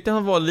brevlådan. Tyckte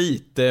han var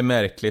lite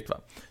märkligt, va.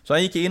 Så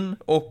han gick in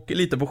och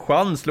lite på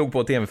chans slog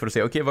på tv för att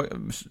se, okej,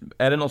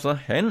 är det något som har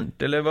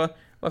hänt? Eller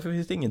varför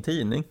finns det ingen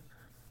tidning?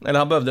 Eller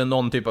han behövde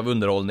någon typ av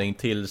underhållning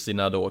till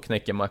sina då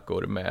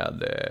knäckemackor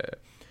med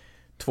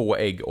 2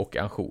 ägg och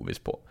ansjovis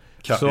på.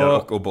 Kaviar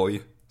och O'boy,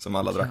 som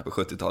alla drack på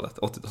 70-talet,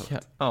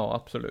 80-talet. Ja,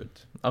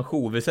 absolut.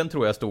 Ansjovisen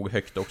tror jag stod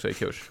högt också i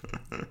kurs.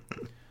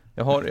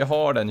 Jag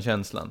har den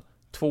känslan.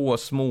 2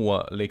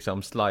 små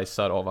liksom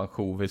slicer av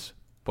ansjovis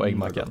på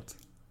äggmackan.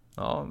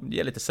 Ja, det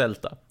är lite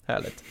sälta.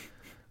 Härligt.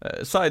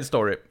 Side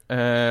story.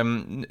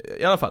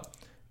 I alla fall.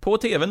 På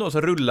tvn då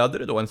så rullade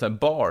det då en sån här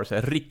bar, så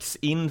här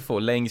riksinfo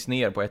längst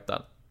ner på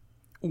ettan.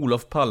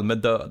 Olof Palme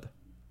död.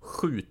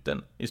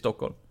 Skjuten i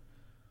Stockholm.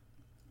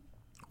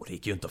 Och det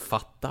gick ju inte att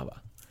fatta, va.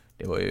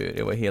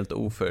 Det var helt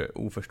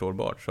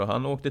oförstårbart. Så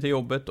han åkte till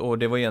jobbet, och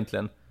det var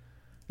egentligen,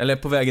 eller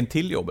på vägen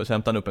till jobbet så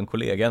hämtade han upp en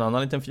kollega, en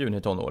annan liten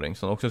fjunig tonåring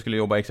som också skulle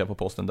jobba extra på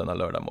posten denna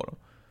lördag morgon.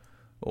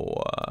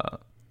 Och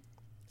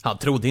han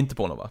trodde inte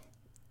på något, va.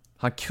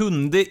 Han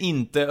kunde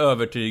inte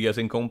övertyga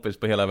sin kompis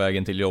på hela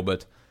vägen till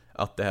jobbet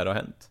att det här har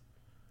hänt.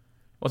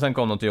 Och sen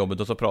kom de till jobbet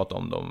och så pratade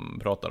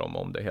de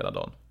om det hela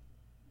dagen.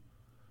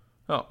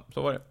 Ja,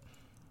 så var det.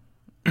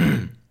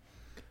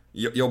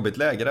 Jobbigt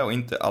läge där och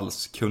inte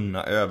alls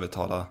kunna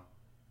övertala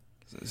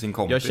sin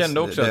kompis. Jag kände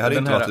också det hade att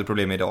inte varit ett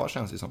problem idag,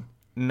 känns det som.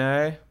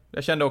 Nej,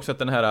 jag kände också att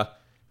den här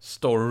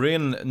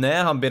storyn,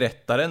 när han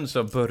berättar den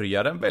så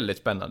börjar den väldigt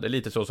spännande.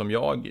 Lite så som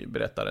jag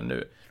berättar den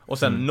nu. Och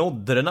sen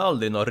nådde den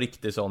aldrig någon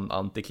riktig sån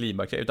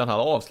antiklimax, utan han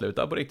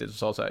avslutade på riktigt och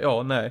sa så här: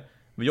 ja, nej,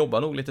 vi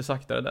jobbar nog lite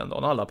saktare den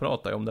dagen. Alla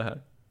pratar ju om det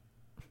här.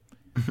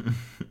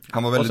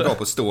 Han var väldigt bra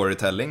på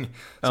storytelling.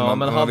 Ja,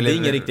 men han hade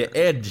ingen riktig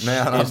edge. Nej,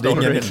 han hade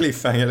ingen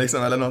cliffhanger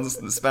liksom, eller någon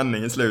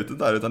spänning i slutet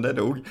där, utan det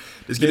dog.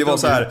 Det skulle vara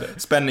så här,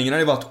 spänningen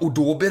hade varit, och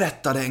då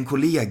berättade en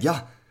kollega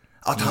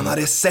att han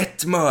hade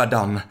sett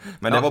mördaren.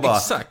 Men det var bara,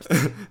 exakt.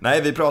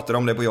 Nej, vi pratade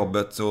om det på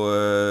jobbet, så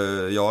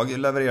jag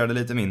levererade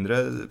lite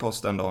mindre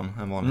post den dagen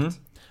än vanligt.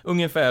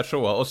 Ungefär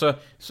så.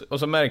 Och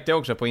så märkte jag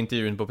också på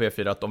intervjun på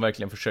P4 att de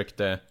verkligen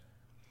försökte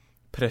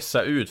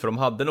pressa ut, för de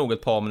hade nog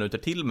ett par minuter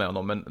till med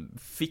honom, men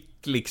fick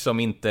liksom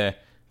inte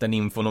den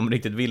info de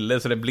riktigt ville,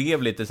 så det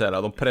blev lite så här,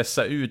 de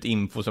pressade ut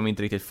info som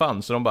inte riktigt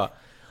fanns. Så de bara,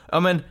 ja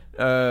men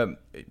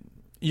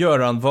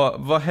Göran,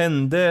 vad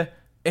hände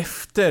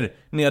efter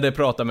ni hade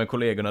pratat med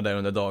kollegorna där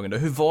under dagen då?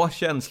 Hur var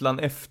känslan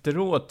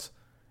efteråt,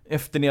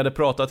 efter ni hade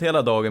pratat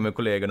hela dagen med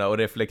kollegorna och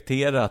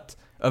reflekterat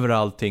över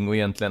allting och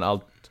egentligen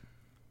allt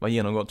var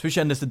genomgått? Hur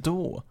kändes det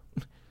då?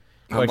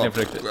 Han bara,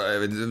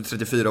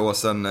 34 år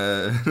sedan.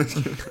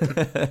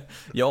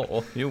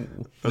 Ja, jo.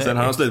 Och sen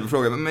har han slut på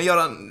frågan, men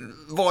Göran,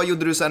 vad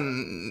gjorde du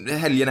sen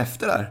helgen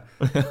efter där?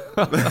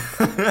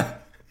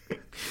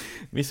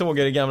 Vi såg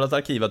i det gamla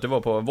arkivet att du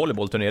var på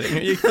volleybollturnering.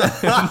 Hur gick det?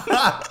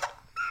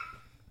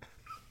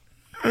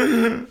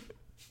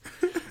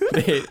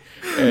 Det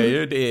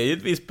är ju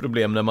ett visst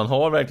problem när man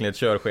har verkligen ett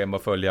körschema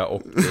att följa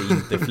och det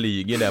inte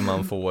flyger där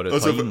man får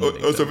ta in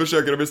liksom. Och så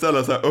försöker de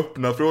ställa så här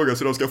öppna frågor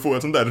så de ska få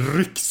ett sånt där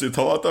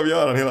ryckcitat av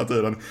Göran hela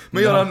tiden.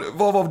 Men Göran,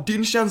 vad var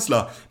din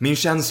känsla? Min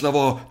känsla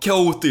var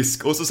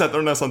kaotisk. Och så sätter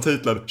de nästan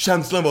titeln: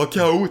 känslan var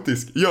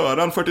kaotisk.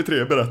 Göran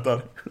 43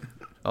 berättar.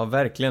 Ja,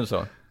 verkligen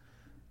så.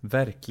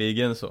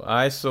 Verkligen så.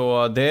 Nej,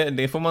 så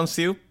det får man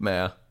se upp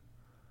med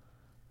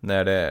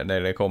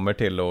när det kommer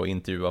till att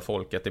intervjua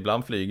folk, att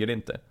ibland flyger det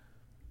inte.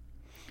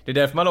 Det är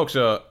därför man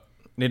också,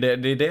 det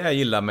är det jag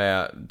gillar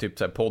med typ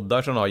så här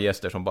poddar som har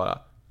gäster som bara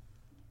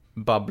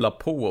babblar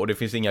på och det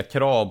finns inga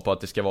krav på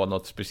att det ska vara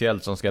något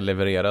speciellt som ska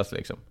levereras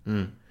liksom.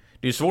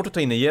 Det är svårt att ta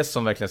in en gäst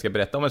som verkligen ska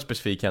berätta om en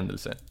specifik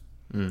händelse.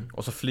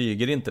 Och så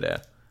flyger inte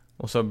det.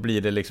 Och så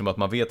blir det liksom att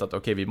man vet att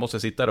okej, vi måste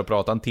sitta här och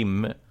prata en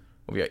timme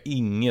och vi har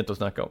inget att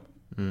snacka om.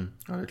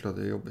 Ja, det är klart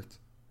det är jobbigt.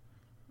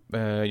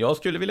 Jag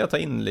skulle vilja ta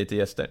in lite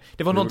gäster.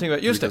 Det var någonting,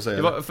 just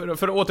det var,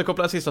 för att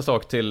återkoppla en sista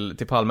sak till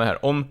Palme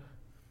här. Om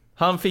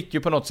han fick ju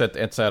på något sätt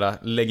ett så här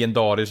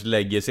legendariskt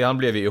legacy. Han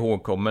blev ju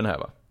ihågkommen här,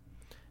 va?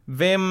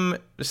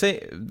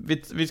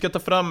 Vi ska ta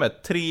fram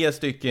 3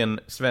 stycken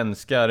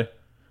svenskar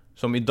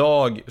som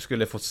idag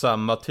skulle få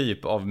samma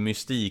typ av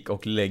mystik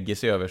och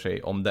legacy över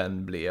sig om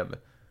den blev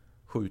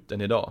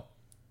skjuten idag.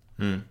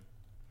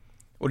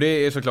 Och det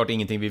är såklart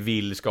ingenting vi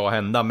vill ska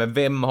hända, men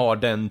vem har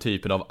den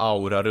typen av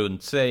aura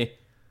runt sig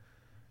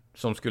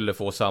som skulle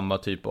få samma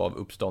typ av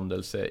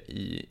uppståndelse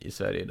i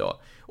Sverige idag?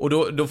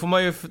 Och då får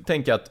man ju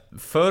tänka att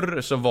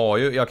förr så var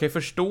ju, jag kan ju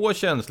förstå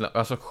känslan,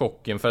 alltså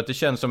chocken, för att det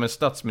känns som en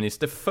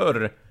statsminister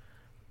förr,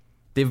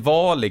 det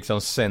var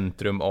liksom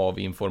centrum av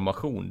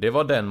information. Det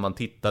var den man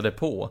tittade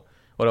på.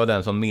 Och det var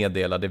den som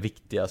meddelade det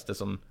viktigaste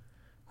som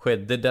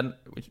skedde. Den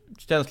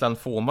känslan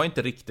får man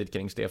inte riktigt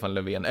kring Stefan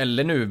Löfven.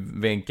 Eller nu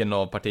vinkeln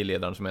av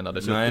partiledaren som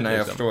hade suttit. Nej, liksom.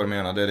 jag förstår vad du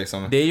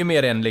menar. Det är ju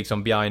mer en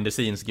liksom behind the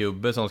scenes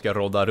gubbe som ska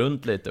rodda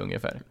runt lite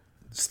ungefär.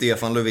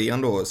 Stefan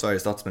Löfven då,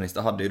 Sveriges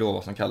statsminister, hade ju då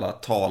vad som kallas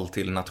tal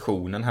till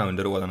nationen här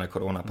under rådande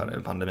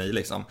coronapandemi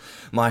liksom.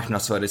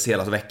 Marknadsfördes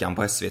hela veckan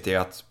på SVT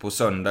att på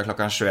söndag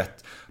klockan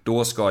 21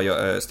 då ska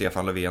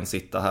Stefan Löfven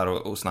sitta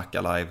här och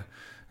snacka live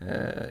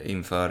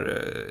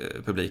inför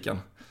publiken.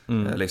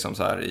 Liksom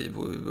så här i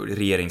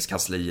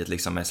regeringskansliet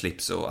liksom med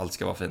slips och allt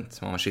ska vara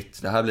fint. Man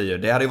shit, det hade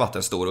ju varit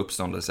en stor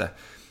uppståndelse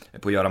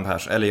på Göran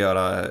Persson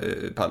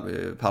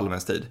eller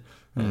Palmes tid.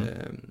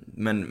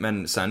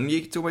 Men sen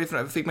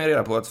fick man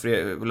reda på att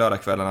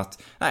lördagskvällen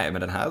att nej,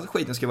 men den här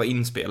skiten ska vara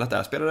inspelat.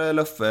 Där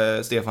spelade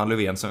Stefan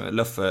Löfven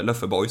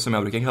Löffeboy som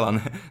jag brukar kalla han.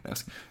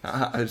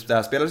 Det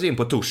här spelades in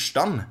på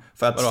torsdagen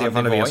för att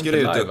Stefan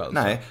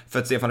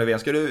Löfven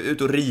skulle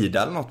ut och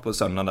rida eller något på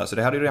söndagen där, så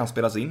det hade ju redan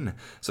spelats in.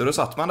 Så då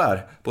satt man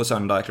där på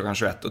söndag klockan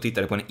 21 och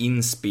tittade på en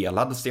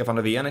inspelad Stefan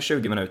Löfven i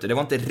 20 minuter. Det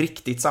var inte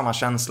riktigt samma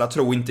känsla,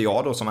 tror inte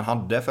jag då, som man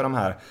hade för de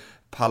här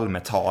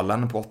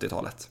Palmetalen på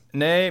 80-talet.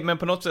 Nej, men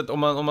på något sätt om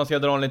man ska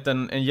dra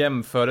en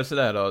jämförelse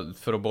där då,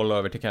 för att bolla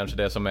över till kanske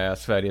det som är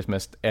Sveriges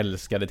mest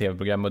älskade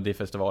tv-program,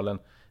 Melodifestivalen.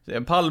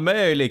 Palme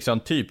är ju liksom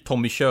typ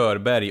Tommy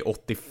Körberg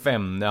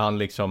 85 när han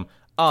liksom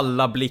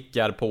alla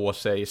blickar på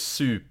sig,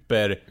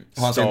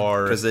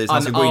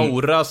 superstar, en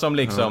aura som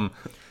liksom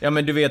ja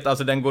men du vet,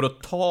 alltså den går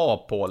att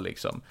ta på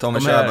liksom. Tommy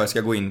Körberg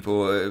ska gå in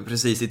på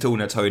precis i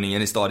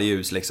tonhöjningen i Stad i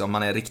ljus liksom,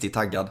 man är riktigt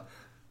taggad.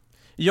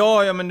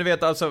 Ja, men du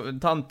vet alltså,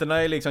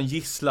 tanterna är liksom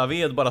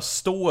Gislaved bara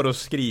står och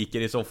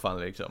skriker i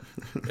soffan liksom.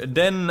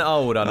 Den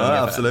auran ja,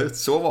 ungefär. Absolut,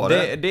 så var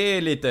det.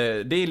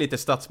 Det är lite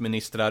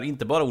statsministrar,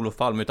 inte bara Olof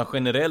Palme utan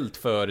generellt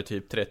för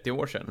typ 30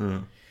 år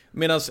sedan.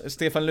 Medan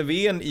Stefan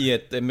Löfven i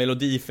ett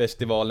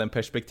Melodifestivalen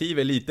perspektiv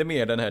är lite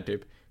mer den här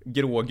typ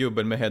grå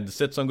gubben med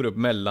headset som går upp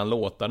mellan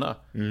låtarna.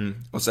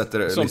 Och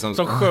sätter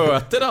som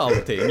sköter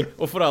allting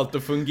och får allt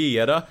att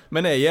fungera,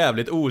 men är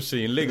jävligt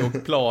osynlig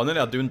och planen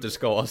är att du inte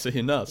ska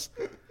synas.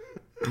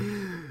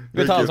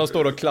 Vet han som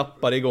står och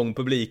klappar igång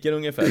publiken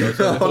ungefär och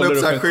så håller upp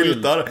så här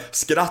skyltar,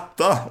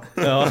 skratta.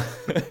 Ja,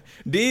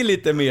 det är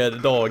lite mer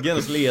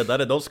dagens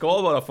ledare. De ska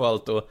bara få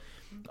allt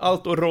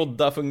att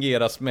rodda,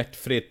 fungera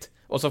smärtfritt.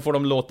 Och så får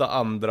de låta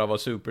andra vara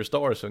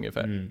superstars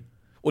ungefär.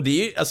 Och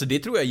det är alltså det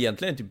tror jag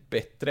egentligen är typ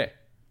bättre.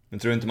 Men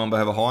tror du inte man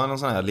behöver ha en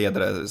sån här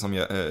ledare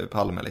som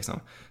Palme liksom,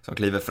 som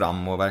kliver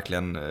fram och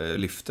verkligen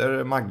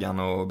lyfter Maggan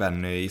och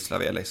Benny i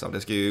Gislaved liksom.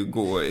 Det ska ju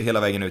gå hela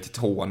vägen ut till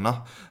tårna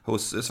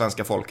hos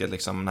svenska folket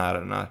liksom,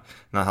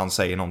 när han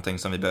säger någonting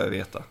som vi behöver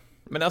veta.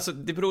 Men alltså,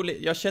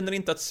 jag känner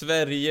inte att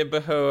Sverige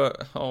behöver...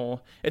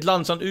 ett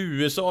land som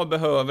USA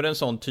behöver en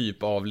sån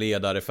typ av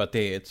ledare för att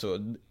det är ett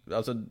så...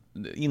 Alltså,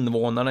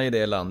 invånarna i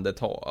det landet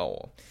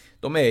har...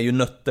 de är ju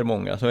nötter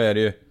många, så är det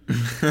ju.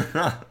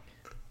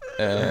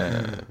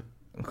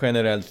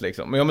 Generellt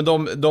liksom. Ja, men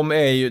de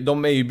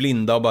är ju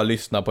blinda och bara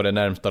lyssnar på det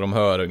närmsta de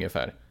hör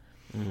ungefär.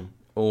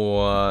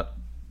 Och...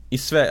 I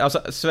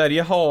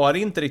Sverige har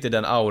inte riktigt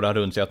den aura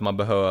runt sig att man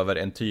behöver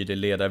en tydlig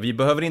ledare. Vi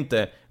behöver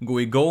inte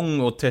gå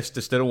igång och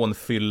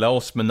testosteronfylla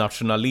oss med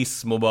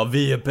nationalism och bara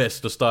vi är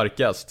bäst och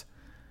starkast.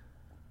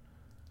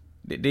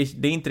 Det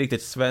är inte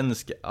riktigt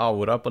svensk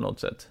aura på något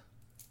sätt.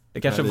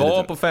 Det kanske Men vi är var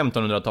lite- på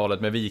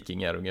 1500-talet med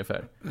vikingar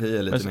ungefär. Vi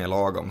är lite mer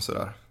lagom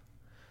sådär.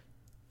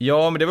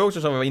 Ja, men det var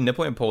också som vi var inne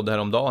på i en podd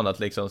häromdagen, att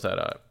liksom så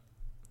här.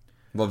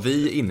 Var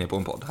vi inne på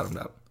en podd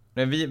häromdagen?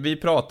 Men vi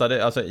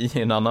pratade, alltså i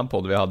en annan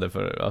podd vi hade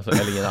för, alltså,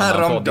 eller i en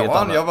annan podd i ett Häromdagen?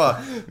 annat. Jag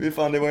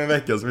bara, det var en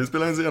vecka som vi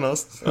spelade in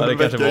senast. Ja, det En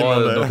kanske vecka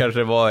innan var, det. då kanske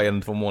det var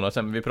 1-2 månader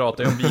sedan. Men vi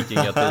pratade ju om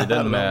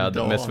vikingatiden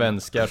med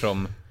svenskar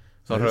som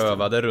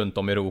rövade runt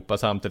om i Europa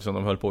samtidigt som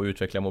de höll på att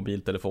utveckla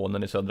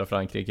mobiltelefonen i södra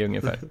Frankrike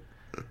ungefär.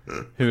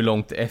 Hur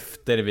långt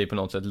efter vi på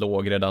något sätt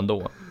låg redan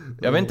då.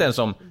 Jag vet inte ens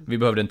om vi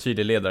behövde en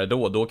tydlig ledare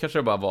då kanske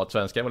det bara var att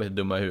svenskar var lite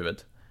dumma i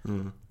huvudet.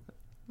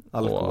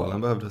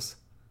 Alkoholen behövdes.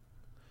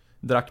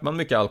 Drack man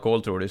mycket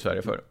alkohol tror du i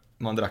Sverige förr?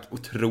 Man drack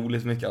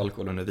otroligt mycket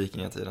alkohol under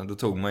vikingatiden. Då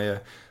tog man ju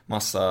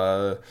massa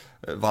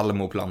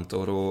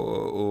vallmoplantor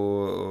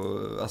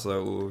och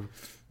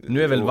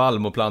Nu är väl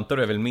vallmoplantor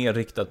är väl mer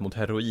riktat mot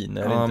heroin,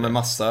 är det ja, inte? men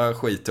massa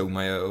skit tog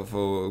man ju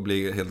för att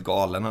bli helt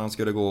galen när de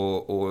skulle gå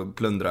och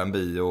plundra en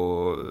by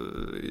och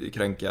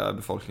kränka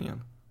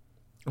befolkningen.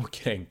 Och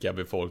kränka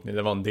befolkningen,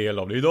 det var en del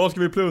av det. Idag ska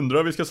vi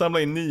plundra, vi ska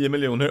samla in 9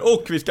 miljoner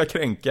och vi ska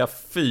kränka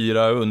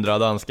 400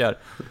 danskar.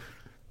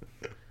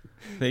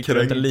 Det gick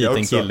runt en liten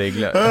också. kille i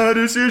glöd.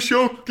 Du ser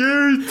tjock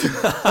ut!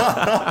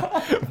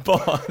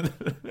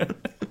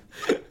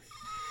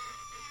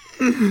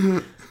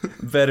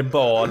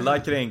 Verbala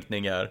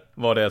kränkningar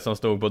var det som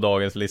stod på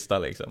dagens lista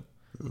liksom.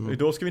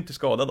 Idag ska vi inte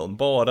skada någon,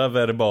 bara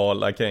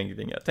verbala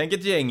kränkningar. Tänk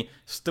ett gäng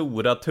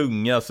stora,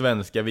 tunga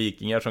svenska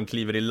vikingar som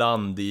kliver i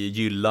land i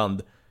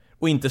Jylland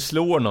och inte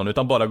slår någon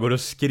utan bara går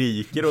och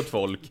skriker åt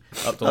folk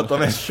att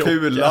de är tjocka.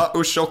 fula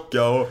och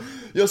tjocka och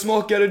jag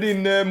smakade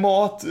din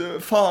mat,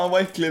 fan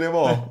vad äcklig det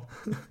var.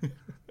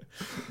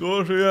 Du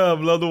har så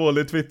jävla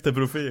dålig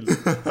Twitterprofil.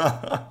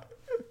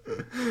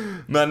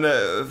 Men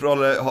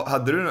Frolle,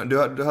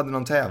 du hade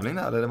någon tävling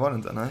där eller var det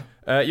inte?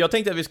 Nej. Jag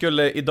tänkte att vi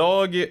skulle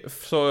idag,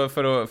 så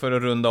för att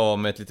runda av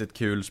med ett litet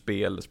kul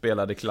spel,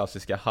 spela det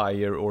klassiska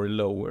Higher or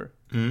Lower.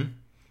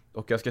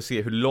 Och jag ska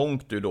se hur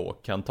långt du då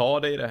kan ta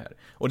dig i det här.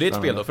 Och det är ett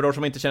spel då, för de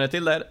som inte känner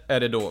till det här, är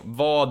det då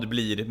vad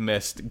blir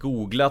mest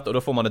googlat? Och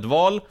då får man ett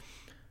val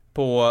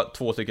på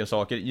 2 stycken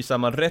saker. Gissar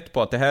man rätt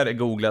på att det här är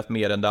googlat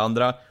mer än det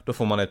andra, då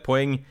får man ett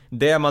poäng.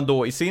 Det man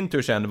då i sin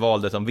tur sen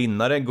valde som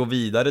vinnare går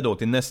vidare då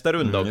till nästa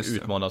runda och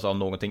utmanas av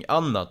någonting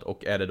annat.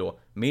 Och är det då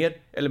mer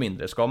eller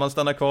mindre? Ska man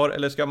stanna kvar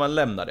eller ska man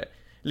lämna det?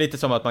 Lite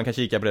som att man kan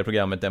kika på det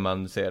programmet där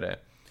man ser det.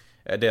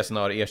 Det som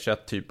har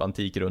ersatt typ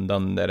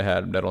Antikrundan, där det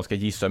här där de ska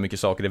gissa hur mycket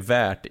saker är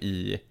värt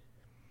i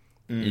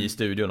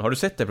studion. Har du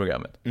sett det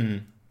programmet?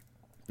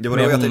 Det var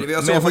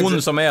Med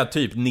hon som är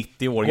typ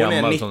 90 år gammal.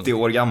 Hon är 90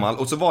 år gammal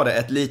och så var det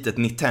ett litet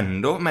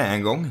Nintendo med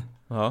en gång.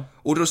 Ja.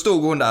 Och då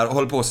stod hon där och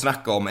höll på att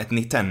snacka om ett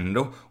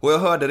Nintendo. Och jag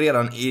hörde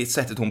redan i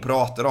sättet hon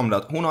pratade om det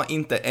att hon har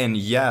inte en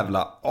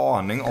jävla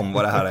aning om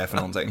vad det här är för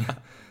någonting.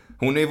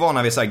 Hon är ju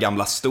vana vid så här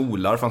gamla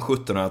stolar från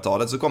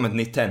 1700-talet, så kom ett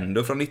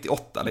Nintendo från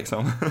 98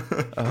 liksom.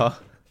 Aha.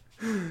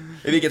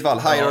 I vilket fall,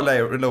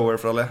 higher or lower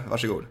Frolle,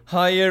 varsågod.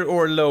 Higher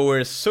or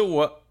lower,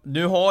 så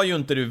nu har ju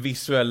inte du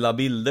visuella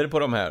bilder på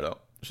de här då.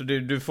 Så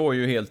du får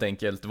ju helt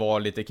enkelt vara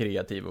lite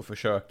kreativ och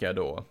försöka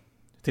då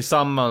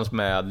tillsammans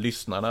med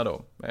lyssnarna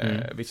då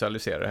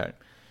visualisera det här.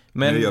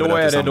 Men då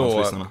är det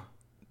då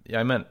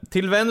jajamän,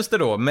 till vänster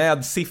då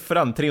med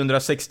siffran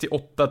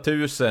 368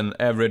 000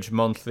 average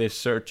monthly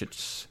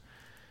searches,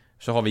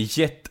 så har vi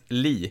Jet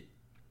Li.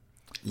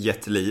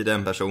 Jet Li, det är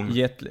en person.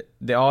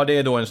 Det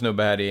är då en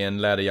snubbe här i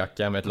en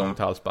läderjacka med ett långt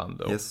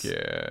halsband och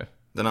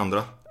den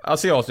andra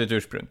asiatiskt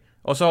ursprung.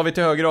 Och så har vi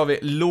till höger har vi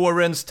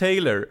Lawrence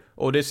Taylor,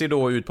 och det ser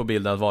då ut på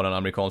bilden att vara en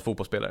amerikansk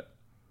fotbollsspelare.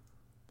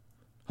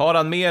 Har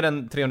han mer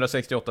än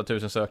 368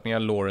 000 sökningar,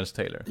 Lawrence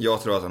Taylor?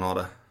 Jag tror att han har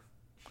det.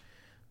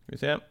 Ska vi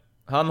se.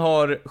 Han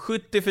har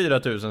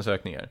 74 000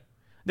 sökningar.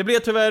 Det blir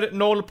tyvärr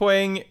 0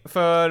 poäng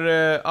för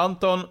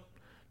Anton.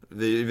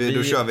 Då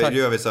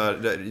gör vi så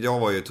här. Jag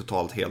var ju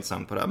totalt helt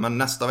sämst på det här. Men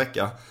nästa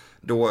vecka,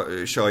 då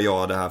kör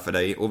jag det här för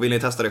dig. Och vill ni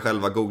testa det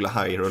själva, googla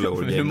higher och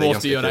lower game. Du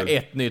måste göra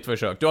ett nytt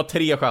försök. Du har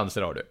 3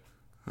 chanser har du.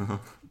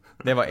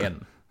 Det var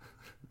en.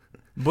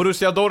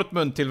 Borussia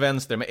Dortmund till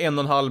vänster med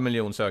 1,5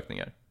 miljon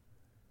sökningar.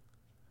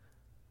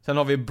 Sen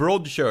har vi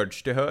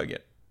Broadchurch till höger.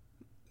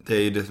 Det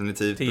är ju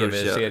definitivt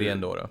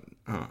TV-serien då.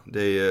 Ja,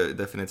 det är ju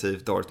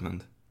definitivt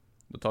Dortmund.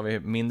 Då tar vi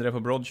mindre på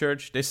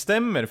Broadchurch. Det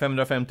stämmer,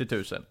 550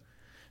 000.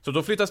 Så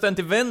då flyttas den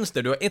till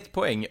vänster, du har 1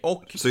 poäng.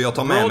 Och så jag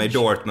tar med mig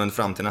Dortmund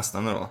fram till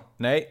nästa nu då?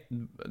 Nej,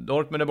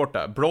 Dortmund är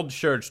borta.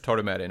 Broadchurch tar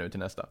du med dig nu till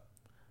nästa.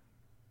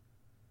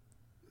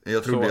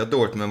 Jag trodde att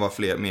Dortmund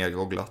var mer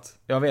googlat.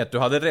 Jag vet, du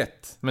hade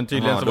rätt. Men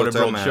tydligen så var det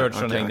Broadchurch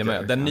som hängde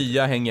med. Den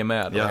nya hänger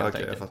med. Ja,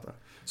 okej, jag fattar.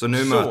 Så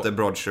nu möter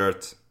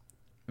Broadchurch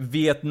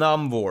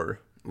Vietnam War.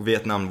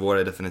 Vietnam War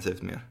är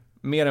definitivt mer.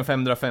 Mer än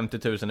 550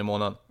 000 i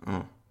månaden.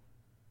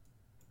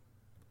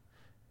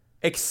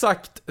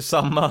 Exakt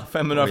samma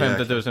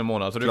 550 000 i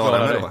månaden. Så du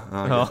klarar det.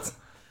 Ja.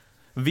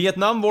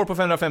 Vietnam War på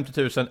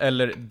 550 000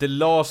 eller The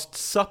Last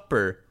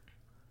Supper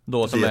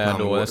då, som är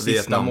då en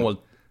sista mål.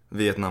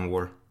 Vietnam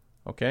War.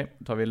 Okej,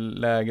 då tar vi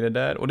lägre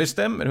där. Och det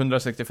stämmer,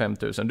 165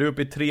 000. Du är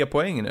uppe i 3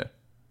 poäng nu.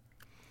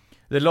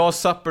 The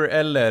Last Supper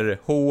eller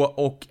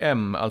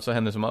H&M, alltså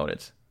Hennes &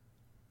 Mauritz.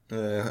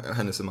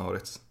 Hennes &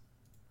 Mauritz.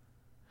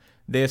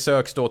 Det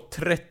söks då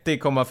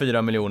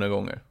 30,4 miljoner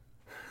gånger.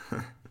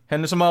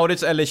 Hennes &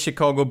 Mauritz eller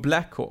Chicago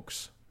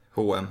Blackhawks?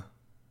 H&M.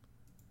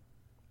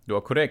 Du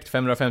har korrekt,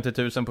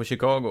 550 000 på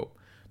Chicago.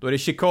 Då är det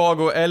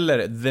Chicago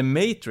eller The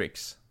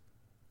Matrix.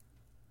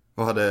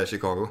 Vad hade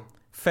Chicago?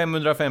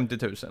 550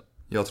 000.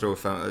 Jag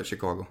tror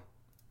Chicago.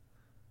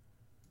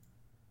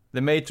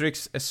 The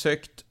Matrix är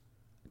sökt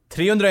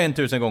 301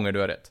 000 gånger, du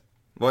har rätt.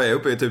 Vad är jag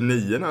uppe i, typ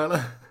 9 nu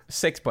eller?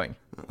 6 poäng.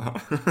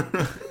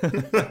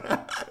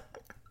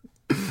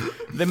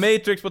 The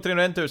Matrix på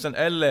 301 000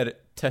 eller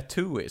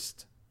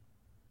Tattooist.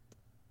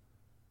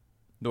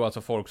 Då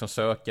alltså folk som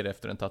söker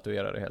efter en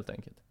tatuerare helt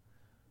enkelt.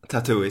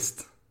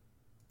 Tattooist.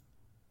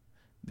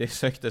 Det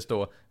söktes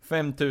då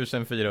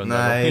 5400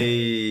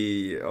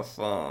 Nej, vad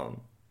fan.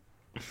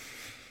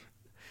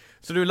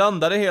 Så du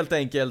landade helt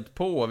enkelt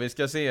på, vi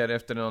ska se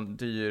efter någon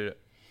dyr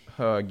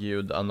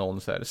högljudd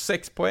annons här,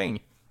 6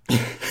 poäng.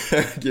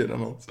 Gud,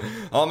 annons.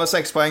 Ja, men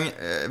 6 poäng.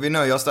 Vi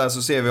nöjer oss där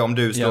så ser vi om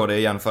du slår det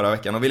igen förra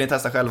veckan. Och vill ni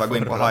testa själva, gå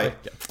in på High.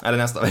 Eller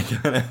nästa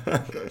vecka.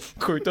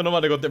 Sjukt om de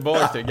hade gått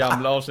tillbaka till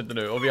gamla avsnittet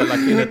nu. Och vi har lagt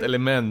in ett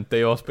element där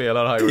jag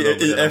spelar High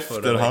Road I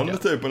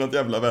efterhand typ på något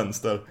jävla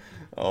vänster.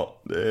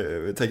 Ja,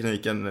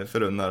 tekniken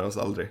förunnar oss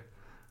aldrig.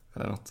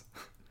 Eller något.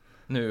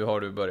 Nu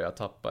har du börjat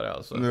tappa det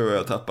alltså. Nu har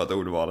jag tappat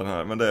ordvalen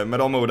här. Men med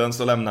de orden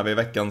så lämnar vi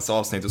veckans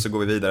avsnitt och så går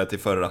vi vidare till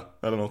förra.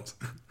 Eller något.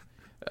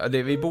 Ja,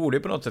 vi borde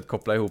på något sätt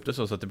koppla ihop det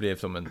så att det blir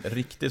som en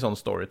riktig sån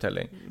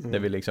storytelling. Där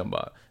vi liksom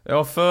bara...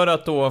 Ja, för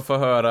att då få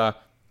höra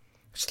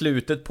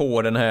slutet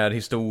på den här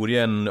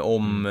historien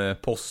om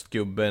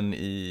postgubben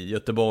i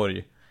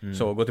Göteborg.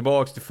 Så gå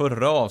tillbaks till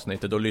förra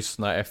avsnittet och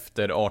lyssna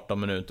efter 18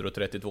 minuter och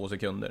 32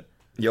 sekunder.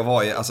 Jag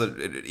var ju, alltså,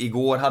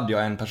 igår hade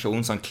jag en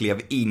person som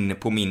klev in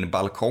på min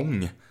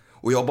balkong.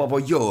 Och jag bara,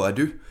 vad gör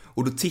du?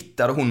 Och då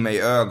tittade hon mig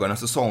i ögonen och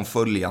så sa hon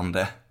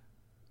följande.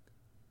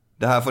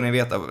 Det här får ni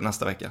veta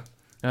nästa vecka.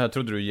 Jag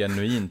trodde du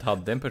genuint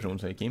hade en person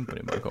som gick in på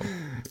din balkong.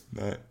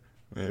 Nej,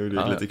 men jag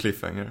gjorde lite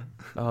cliffhanger.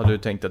 Ja, du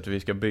tänkte att vi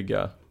ska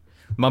bygga...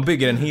 Man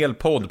bygger en hel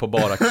podd på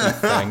bara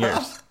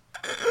cliffhangers.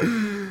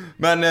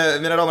 Men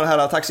mina damer och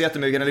herrar, tack så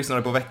jättemycket när ni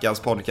lyssnade på veckans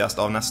podcast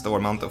av Nästa år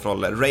med Anton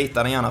Frolle.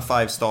 Ratea den gärna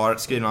 5 star,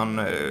 skriv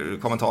någon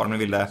kommentar om ni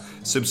vill det.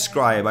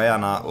 Subscriba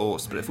gärna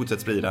och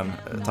fortsätt sprida den.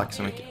 Tack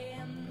så mycket.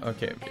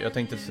 Okej, jag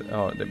tänkte...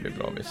 Ja, det blir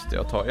bra visst.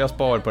 Jag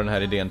sparar på den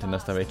här idén till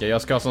nästa vecka.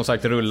 Jag ska som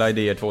sagt rulla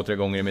idéer 2-3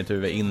 gånger i mitt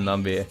huvud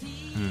innan vi...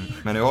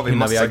 Men nu har vi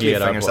massa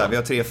cliffhangers här. Vi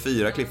har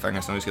 3-4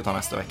 cliffhangers som vi ska ta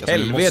nästa vecka.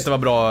 Helvete vad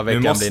bra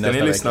veckan blir nästa vecka. Nu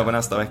måste ni lyssna på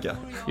nästa vecka.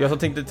 Jag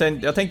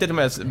tänkte till och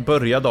med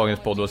börja dagens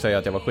podd och säga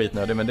att jag var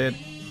skitnödig, men det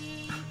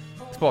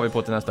sparar vi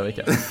på till nästa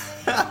vecka.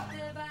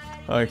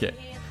 Okej,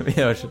 vi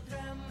hörs.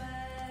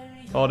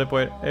 Ha det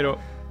på er, hejdå.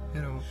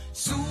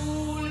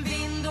 Sol,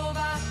 vind och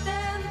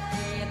vatten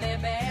är det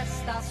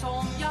bästa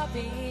som jag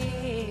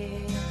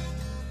vet.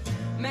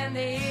 Men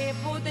det är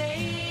på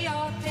dig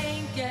jag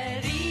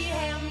tänker i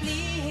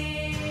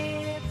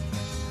hemlighet.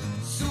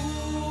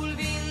 Sol,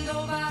 vind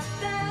och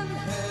vatten,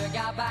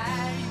 höga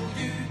berg och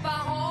djupa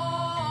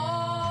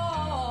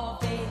hav.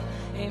 Det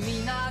är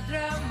mina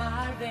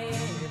drömmar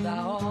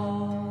vävda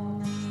av.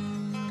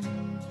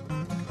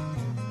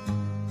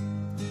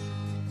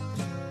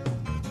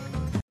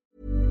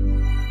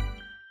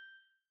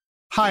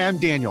 Hi, I'm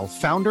Daniel,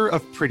 founder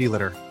of Pretty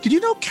Litter. Did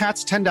you know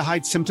cats tend to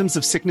hide symptoms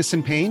of sickness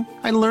and pain?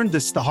 I learned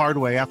this the hard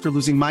way after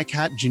losing my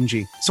cat,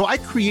 Gingy. So I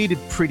created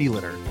Pretty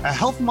Litter, a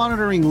health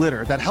monitoring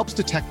litter that helps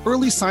detect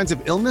early signs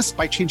of illness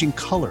by changing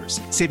colors,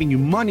 saving you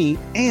money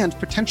and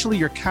potentially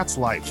your cat's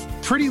life.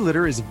 Pretty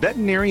Litter is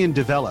veterinarian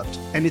developed,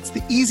 and it's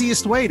the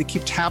easiest way to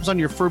keep tabs on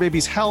your fur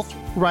baby's health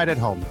right at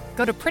home.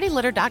 Go to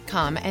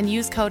prettylitter.com and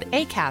use code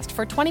ACAST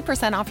for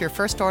 20% off your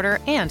first order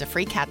and a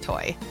free cat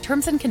toy.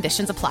 Terms and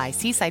conditions apply.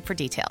 See site for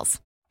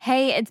details.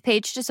 Hey, it's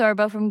Paige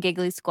DeSorbo from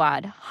Giggly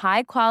Squad.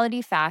 High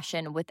quality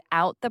fashion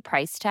without the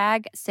price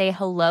tag. Say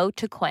hello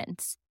to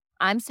Quince.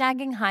 I'm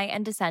snagging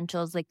high-end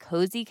essentials like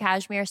cozy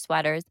cashmere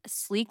sweaters,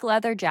 sleek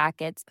leather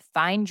jackets,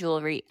 fine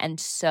jewelry, and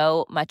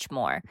so much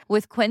more.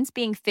 With Quince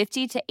being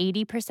 50 to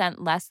 80%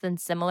 less than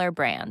similar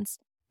brands.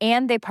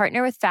 And they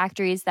partner with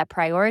factories that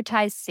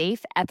prioritize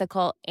safe,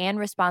 ethical, and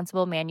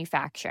responsible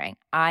manufacturing.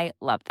 I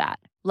love that.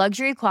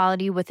 Luxury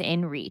quality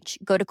within reach.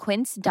 Go to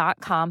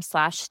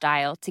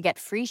quince.com/style to get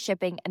free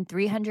shipping and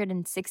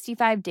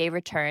 365-day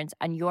returns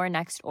on your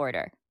next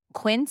order.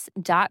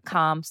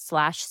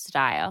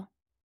 Quince.com/style.